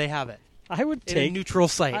wherever they have it. I would take in a neutral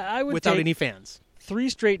site I would without take any fans. 3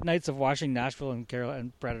 straight nights of watching Nashville and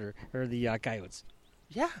Predator or the Coyotes.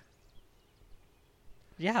 Yeah.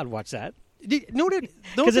 Yeah, I'd watch that.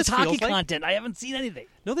 Because it's hockey content. I haven't seen anything.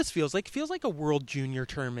 No, this feels like a World Junior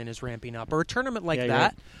tournament is ramping up, or a tournament like that,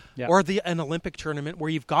 right. Yeah. or an Olympic tournament where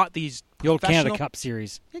you've got these the old Canada Cup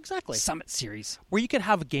series, exactly, Summit series, where you could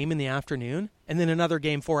have a game in the afternoon and then another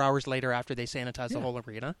game 4 hours later after they sanitize the whole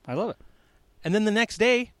arena. I love it. And then the next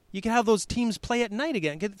day you can have those teams play at night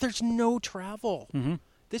again. There's no travel. Mm-hmm.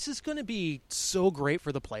 This is going to be so great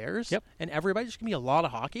for the players. Yep. And everybody. There's going to be a lot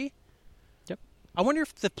of hockey. Yep. I wonder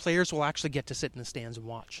if the players will actually get to sit in the stands and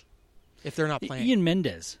watch if they're not playing. Ian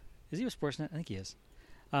Mendez. Is he with Sportsnet? I think he is.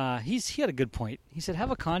 He had a good point. He said,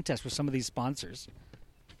 have a contest with some of these sponsors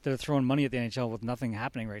that are throwing money at the NHL with nothing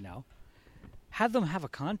happening right now. Have them have a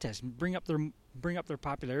contest and bring up their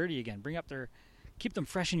popularity again. Keep them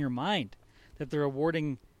fresh in your mind that they're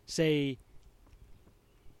awarding, say,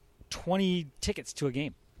 20 tickets to a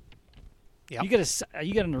game. Yep. You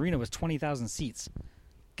get an arena with 20,000 seats.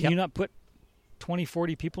 Can you not put 20,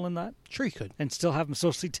 40 people in that? Sure you could. And still have them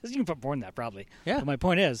socially distance. You can put more than that, probably. Yeah. But my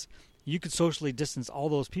point is, you could socially distance all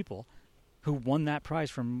those people who won that prize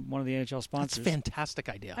from one of the NHL sponsors. That's a fantastic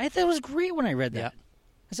idea. I thought it was great when I read that. Yeah.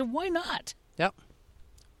 I said, why not? Yep.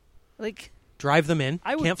 Drive them in.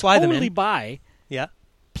 I would Can't fly them totally in. buy Yeah.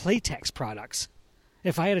 Playtex products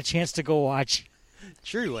if I had a chance to go watch.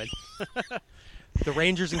 Sure you would. The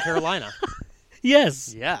Rangers in Carolina.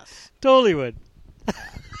 Yes. Yes. Totally would.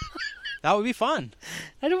 That would be fun.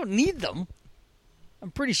 I don't need them.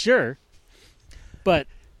 I'm pretty sure. But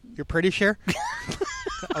You're pretty sure?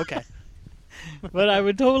 Okay. But I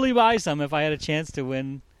would totally buy some if I had a chance to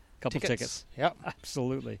win a couple tickets. Yep.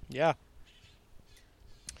 Absolutely. Yeah.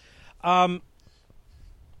 Did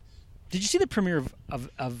you see the premier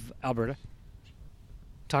of Alberta?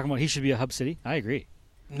 Talking about he should be a hub city? I agree.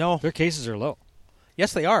 No. Their cases are low.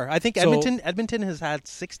 Yes, they are. I think So- Edmonton has had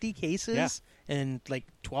 60 cases and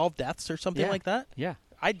 12 deaths or something like that. Yeah.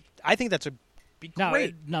 I think that's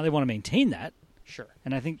great. Now they want to maintain that. Sure.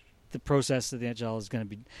 And I think the process of the NHL is going to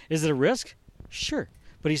be... Is it a risk? Sure.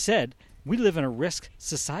 But he said, we live in a risk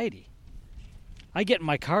society. I get in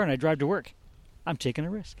my car and I drive to work. I'm taking a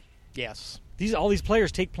risk. Yes. All these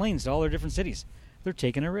players take planes to all their different cities. They're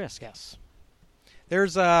taking a risk. Yes.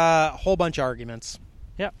 There's a whole bunch of arguments.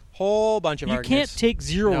 Yeah. Whole bunch of You arguments. can't take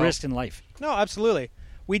zero risk in life. No, absolutely.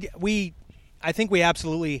 I think we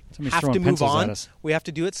absolutely Somebody's have throwing to move pencils at on. us. We have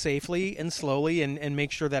to do it safely and slowly and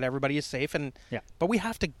make sure that everybody is safe. But we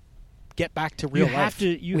have to get back to real life.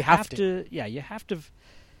 You have to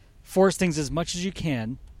force things as much as you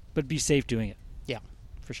can, but be safe doing it. Yeah.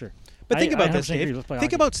 For sure. But think about this, 100% agree. Dave. Let's play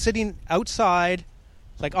Think hockey. about sitting outside,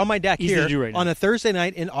 on my deck Easy to here, do right now. on a Thursday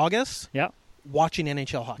night in August, Yeah. watching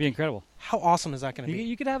NHL hockey. Be incredible. How awesome is that going to be?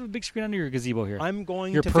 You could have a big screen under your gazebo here. I'm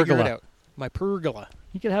going Your to figure it pergola. out. My pergola.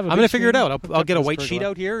 You could have. I'm going to figure it out. I'll get a white sheet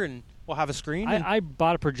out here, and we'll have a screen. I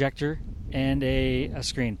bought a projector and a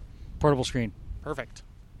screen, portable screen. Perfect.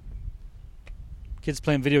 Kids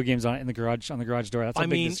playing video games on it in the garage, on the garage door. That's how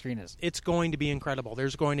big the screen is. It's going to be incredible.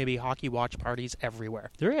 There's going to be hockey watch parties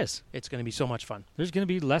everywhere. There is. It's going to be so much fun. There's going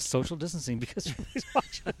to be less social distancing because everybody's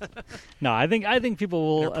watching. No, I think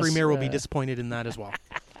people will. Our premier will be disappointed in that as well.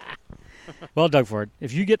 Well, Doug Ford,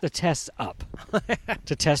 if you get the tests up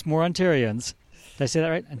to test more Ontarians, did I say that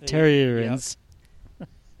right? Ontarians. Yep.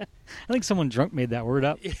 I think someone drunk made that word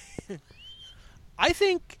up. I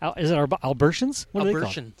think Is it Albertians? What are they called?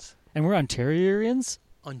 Albertians. And we're Ontarians?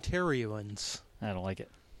 Ontarians. I don't like it.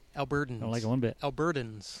 Albertans. I don't like it one bit.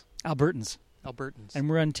 Albertans. Albertans. And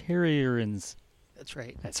we're Ontarians. That's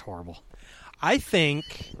right. That's horrible. I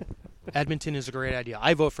think Edmonton is a great idea.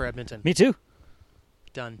 I vote for Edmonton. Me too.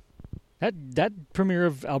 Done. That premier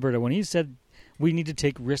of Alberta, when he said we need to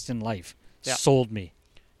take risks in life, sold me.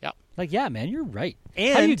 Yeah. Like, yeah, man, you're right.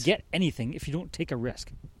 And how do you get anything if you don't take a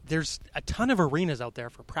risk? There's a ton of arenas out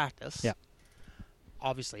there for practice. Yeah.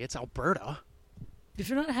 Obviously, it's Alberta. If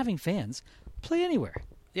you're not having fans, play anywhere.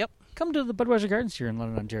 Yep. Come to the Budweiser Gardens here in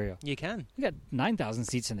London, Ontario. You can. You got 9,000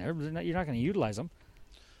 seats in there, but you're not going to utilize them.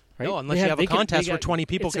 Right? No, unless you have a contest where 20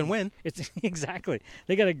 people can win. It's exactly.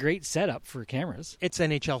 They got a great setup for cameras. It's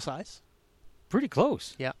NHL size. Pretty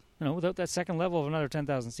close. Yeah. Without that second level of another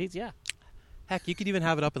 10,000 seats, yeah. Heck, you could even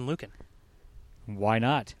have it up in Lucan. Why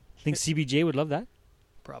not? Think CBJ would love that?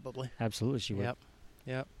 Probably. Absolutely, she would.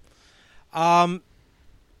 Yep.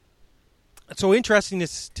 So interesting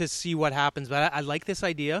to see what happens, but I like this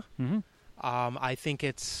idea. Mm-hmm. I think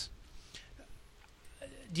it's...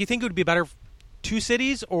 Do you think it would be better 2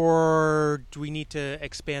 cities, or do we need to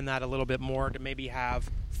expand that a little bit more to maybe have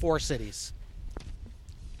 4 cities?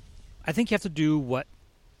 I think you have to do what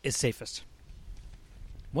is safest.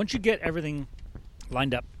 Once you get everything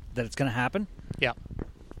lined up that it's going to happen, Yeah.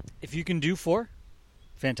 if you can do 4,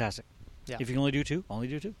 fantastic. Yeah. If you can only do 2, only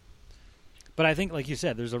do 2. But I think, like you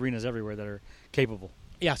said, there's arenas everywhere that are capable.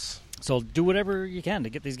 Yes. So do whatever you can to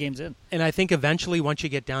get these games in. And I think eventually, once you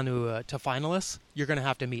get down to finalists, you're going to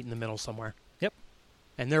have to meet in the middle somewhere. Yep.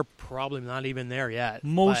 And they're probably not even there yet.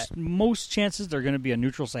 Most chances they're going to be a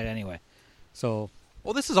neutral site anyway. So...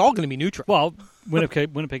 Well, this is all going to be neutral. Well,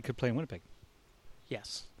 Winnipeg could play in Winnipeg.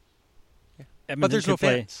 Yes. Yeah. Edmonton But there's no could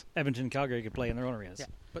play, fans. Edmonton and Calgary could play in their own arenas.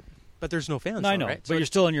 Yeah. But there's no fans. No, I though, know, right? but So you're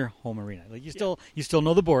still in your home arena. Like you still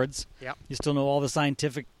know the boards. Yeah. You still know all the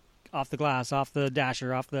scientific, off the glass, off the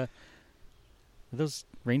dasher, off the. Are those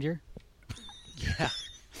reindeer? Yeah.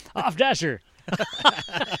 Off dasher.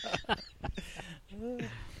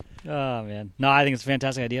 Oh man, no! I think it's a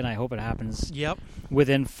fantastic idea, and I hope it happens. Yep.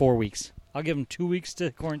 Within 4 weeks. I'll give them 2 weeks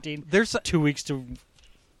to quarantine. There's 2 weeks to.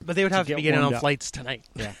 But they would have to be getting on flights tonight.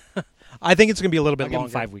 Yeah. I think it's going to be a little bit I'll give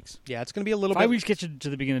longer. them 5 weeks. Yeah, it's going to be a little 5 bit. weeks gets you to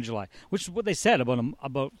the beginning of July, which is what they said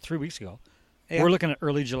about 3 weeks ago. Yeah. We're looking at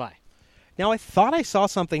early July. Now, I thought I saw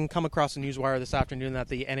something come across the newswire this afternoon that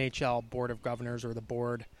the NHL Board of Governors or the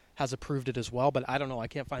board has approved it as well, but I don't know. I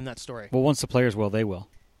can't find that story. Well, once the players will, they will.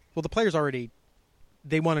 Well, the players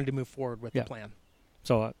they wanted to move forward with the plan.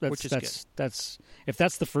 So which is good. If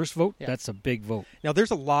that's the first vote, Yeah. that's a big vote. Now, there's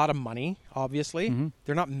a lot of money, obviously. Mm-hmm.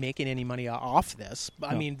 They're not making any money off this. But,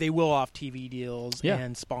 I No. mean, they will off TV deals Yeah.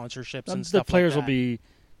 and sponsorships and The stuff players like will that. be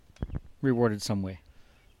rewarded some way.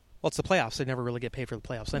 Well, it's the playoffs. They never really get paid for the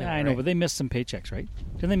playoffs anyway. Yeah, I know, right? but they missed some paychecks, right?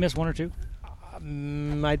 Didn't they miss 1 or 2?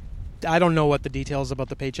 I don't know what the details about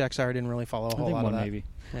the paychecks are. I didn't really follow a I whole think lot 1 of that. maybe.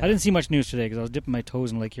 Yeah. I didn't see much news today because I was dipping my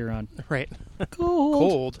toes in Lake Huron. Right.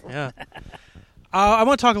 Cold. Yeah. I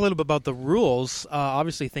want to talk a little bit about the rules.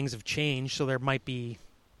 Obviously, things have changed, so there might be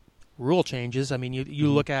rule changes. I mean, you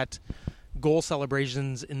look at goal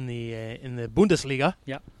celebrations in the Bundesliga.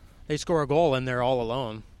 Yeah. They score a goal and they're all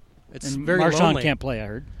alone. It's And very Marchand lonely. can't play, I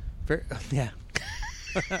heard. Yeah.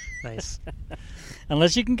 Nice.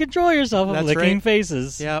 Unless you can control yourself of That's licking right.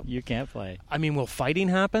 faces, Yep. you can't play. I mean, will fighting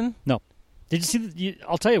happen? No. Did you see?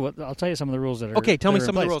 I'll tell you what. I'll tell you some of the rules that are. Okay, tell me that are in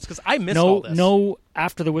some of the place. rules because I missed all this. No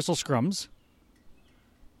after the whistle scrums.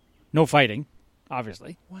 No fighting,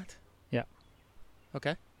 obviously. What? Yeah.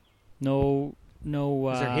 Okay. No.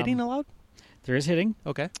 Is there hitting allowed? There is hitting,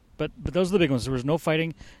 Okay. but those are the big ones. There was no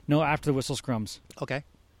fighting, no after the whistle scrums. Okay.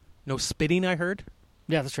 No spitting, I heard.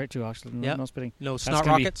 Yeah, that's right too. Actually, no, Yeah. no spitting. No That's snot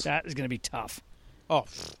gonna be- rockets. that is going to be tough. Oh,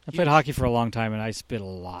 I played hockey for a long time, and I spit a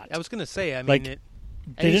lot. I was going to say. I mean, Like,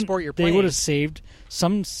 any sport you're They playing. would have saved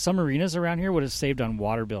some arenas around here would have saved on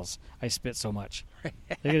water bills. I spit so much. They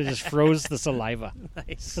could have just froze the saliva.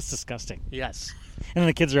 Nice. That's disgusting. Yes. And then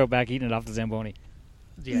the kids are out back eating it off the Zamboni.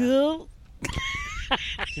 Yeah.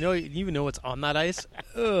 You even know what's on that ice?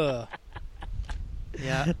 Ugh.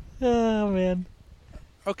 Yeah. Oh man.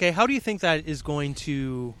 Okay, how do you think that is going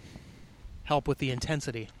to help with the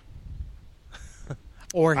intensity?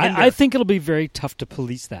 Or hinder? I think it'll be very tough to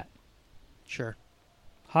police that. Sure.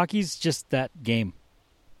 Hockey's just that game.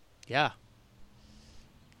 Yeah.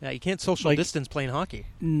 Yeah, you can't social Like- distance playing hockey.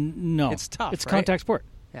 No. It's tough, It's right? contact sport.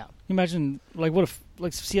 Yeah. Imagine like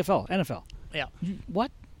CFL, NFL. Yeah.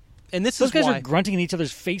 What? And this Those is guys why. are grunting in each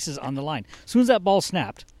other's faces on the line. As soon as that ball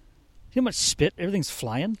snapped, see how much spit? Everything's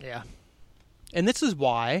flying. Yeah. And this is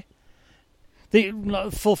why.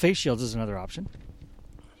 Full face shields is another option.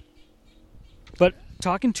 But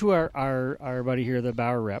talking to our buddy here, the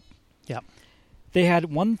Bauer rep, Yeah. they had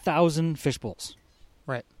 1,000 fish bowls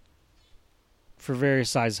Right. for various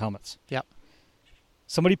size helmets. Yep.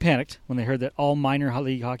 Somebody panicked when they heard that all minor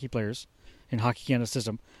league hockey players in Hockey Canada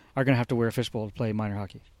system are going to have to wear a fishbowl to play minor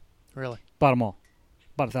hockey. Really. Bought them all.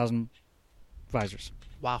 Bought 1,000 visors.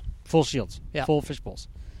 Wow. Full shields. Yeah. Full fishbowls.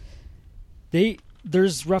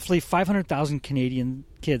 There's roughly 500,000 Canadian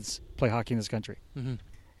kids play hockey in this country. Mm-hmm.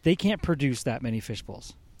 They can't produce that many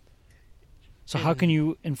fishbowls. So how can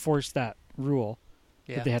you enforce that rule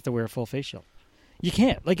that they have to wear a full face shield? You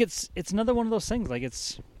can't. Like it's another one of those things. Like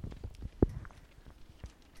it's.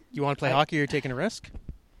 You want to play hockey? Or you're taking a risk.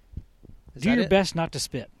 Is Do that your it? best not to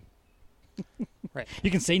spit. Right.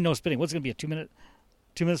 You can say no spitting. What's going to be a 2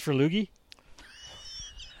 minutes for loogie?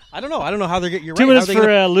 I don't know. I don't know how they're getting. You're 2 right. minutes for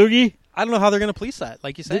loogie? I don't know how they're going to police that.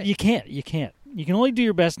 Like you said, You can't. You can't. You can only do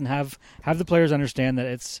your best and have the players understand that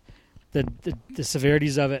it's the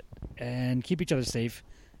severities of it and keep each other safe.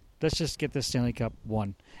 Let's just get this Stanley Cup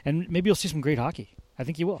won, and maybe you'll see some great hockey. I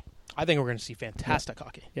think you will. I think we're going to see fantastic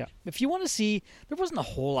hockey. Yeah. If you want to see, there wasn't a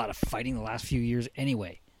whole lot of fighting the last few years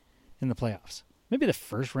anyway in the playoffs. Maybe the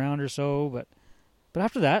first round or so, but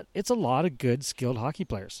after that, it's a lot of good, skilled hockey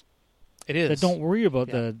players It is. that don't worry about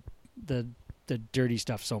the dirty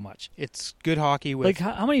stuff so much. It's good hockey with Like,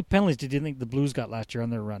 how many penalties did you think the Blues got last year on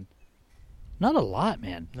their run? Not a lot,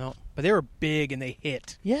 man. no, but they were big and they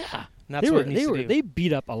hit. Yeah. And that's what it needs to do. They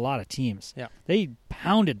beat up a lot of teams. Yeah. They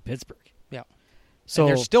pounded Pittsburgh. Yeah. So And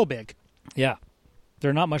they're still big. yeah,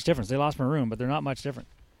 they're not much difference. They lost Maroon, but they're not much different.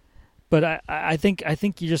 But I think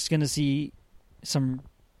you're just going to see some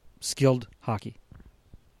skilled hockey.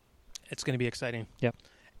 It's going to be exciting. Yep.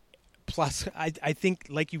 Plus, I think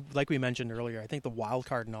like we mentioned earlier, I think the wild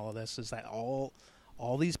card in all of this is that all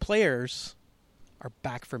these players are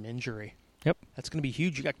back from injury. Yep. That's going to be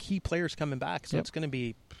huge. You got key players coming back, so Yep. it's going to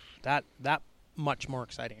be that much more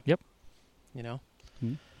exciting. Yep. You know.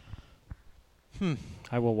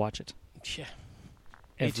 I will watch it. Yeah.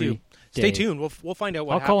 Me Every too. day. Stay tuned. We'll find out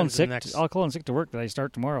what I'll call in happens in sick. the next. I'll call in sick to work that I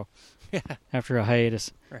start tomorrow. Yeah. After a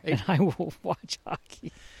hiatus, Right. and I will watch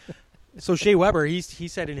hockey. So Shea Weber, he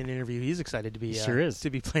said in an interview he's excited to be Sure is. to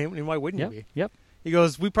be playing. And why wouldn't Yep. you be? Yep. He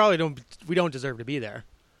goes, we don't deserve to be there.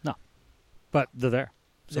 No, but they're there.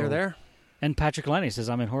 They're there. And Patrick Laine says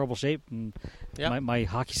I'm in horrible shape and Yeah. my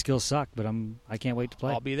hockey skills suck, but I can't wait to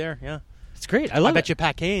play. I'll be there. Yeah. It's great. I love bet it. you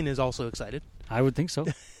Pat Kane is also excited. I would think so.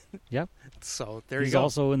 Yeah. So there He's you go.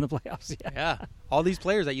 also in the playoffs. Yeah. Yeah. All these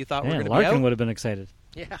players that you thought were Man, going to be Larkin out. would have been excited,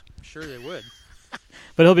 Yeah, sure they would.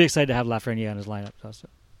 but he'll be excited to have Lafreniere on his lineup. Also.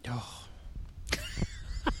 Oh.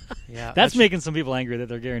 Yeah. That's making some people angry that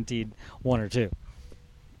they're guaranteed one or two.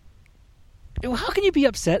 How can you be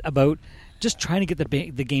upset about just trying to get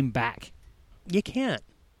the game back? You can't.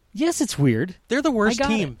 Yes, it's weird. They're the worst I got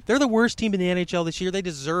team. it. They're the worst team in the NHL this year. They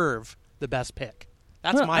deserve the best pick.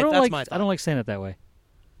 That's I my don't thought. I don't like saying it that way.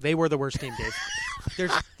 They were the worst team,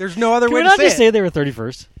 Dave. There's no other Can way we to not say just it. say they were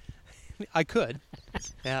 31st? I could.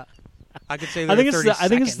 Yeah. I could say I think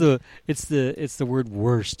they're it's the word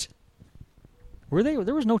worst. Were they?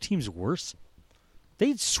 There was no teams worse.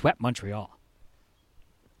 They swept Montreal.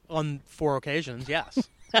 on 4 occasions. Yes.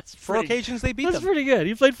 That's 4 occasions they beat That's them. pretty good.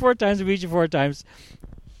 You played 4 times, we beat you 4 times.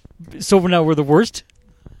 So now we're the worst.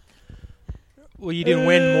 Well, you didn't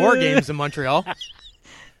win more games than Montreal. I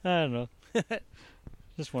don't know.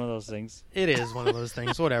 Just one of those things. It is one of those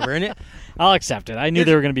things. Whatever. I'll accept it. I knew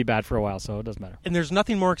they were going to be bad for a while, so it doesn't matter. And there's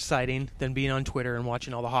nothing more exciting than being on Twitter and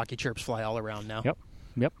watching all the hockey chirps fly all around now.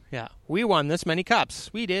 Yep. Yeah. We won this many cups.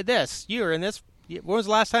 We did this. You were in this. When was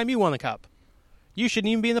the last time you won the cup? You shouldn't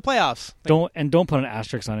even be in the playoffs. Like, Don't put an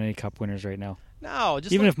asterisk on any cup winners right now. no,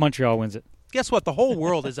 just Even like, if Montreal wins it. guess what? The whole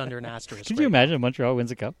world is under an asterisk. Could you imagine if Montreal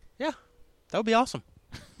wins a cup? Yeah. That would be awesome.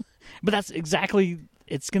 But that's exactly.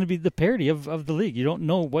 It's going to be the parity of the league. You don't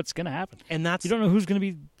know what's going to happen. And that's You don't know who's going to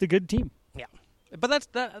be the good team. yeah. But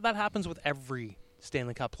that happens with every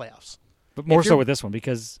Stanley Cup playoffs. But more If so you're- with this one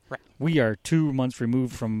because Right. we are 2 months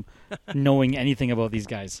removed from knowing anything about these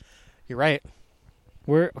guys. You're right.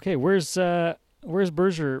 Where's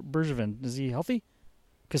Bergevin? Is he healthy?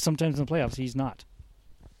 Because sometimes in the playoffs he's not.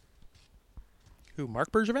 Who?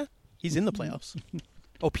 Mark Bergevin? He's in the playoffs.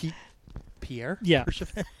 Oh, Pierre? Yeah.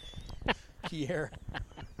 Bergevin? Pierre.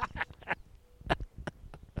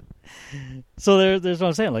 So there's what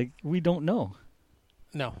I'm saying. Like we don't know.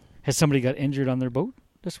 No. Has somebody got injured on their boat?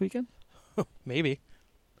 this weekend? Maybe.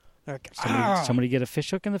 Somebody get a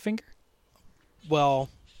fish hook in the finger? Well,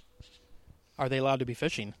 are they allowed to be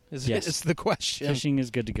fishing? Yes. Is the question. Fishing is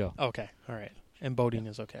good to go. Okay. All right. And boating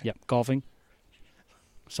is okay. Yep. Golfing.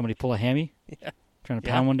 Somebody pull a hammy? Yeah. Trying to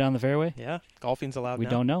pound one down the fairway? Yeah. Golfing's allowed We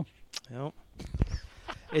now. don't know. Nope.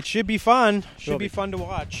 It should be fun. Should be fun to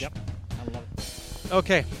watch. Yep. I love it.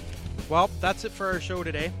 Okay. Well, that's it for our show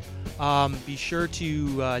today. Be sure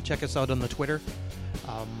to check us out on the Twitter.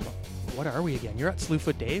 What are we again? You're at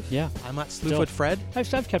Slewfoot Dave? Yeah. I'm at Slewfoot Fred. I've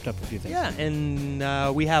kept up a few things. Yeah,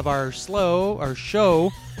 and we have our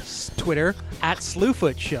show Twitter at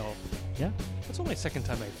Slewfoot Show. Yeah. That's only the second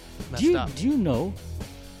time I've messed up. Do you know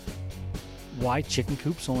why chicken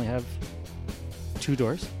coops only have 2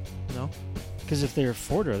 doors? No? Because if they were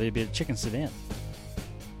 4-door, they'd be a chicken sedan.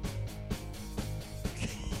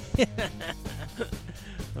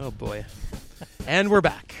 Oh, boy. And we're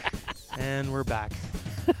back.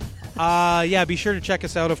 Yeah, be sure to check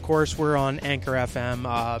us out, of course. We're on Anchor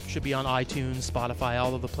FM. Should be on iTunes, Spotify,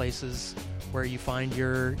 all of the places where you find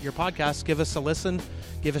your podcasts. Give us a listen.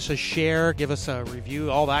 Give us a share. Give us a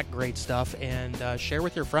review. All that great stuff. And share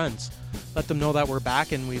with your friends. Let them know that we're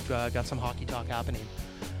back and we've got some hockey talk happening.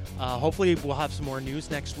 Hopefully, we'll have some more news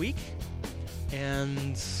next week.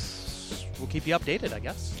 And we'll keep you updated, I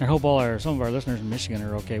guess. I hope some of our listeners in Michigan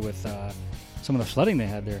are okay with some of the flooding they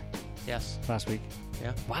had there Yes. last week.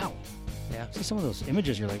 Yeah. Wow. Yeah. See some of those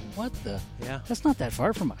images, you're like, what the? Yeah. That's not that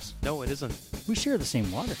far from us. No, it isn't. We share the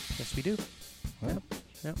same water. Yes, we do. Well,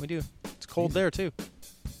 Yeah, we do. It's cold there, too.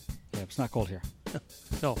 yeah, it's not cold here.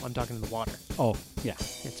 No, I'm talking in the water. Oh, yeah.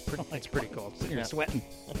 It's pretty cold. You're Yeah. sweating.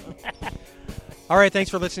 All right, thanks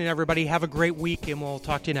for listening, everybody. Have a great week, and we'll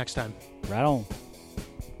talk to you next time. Right on.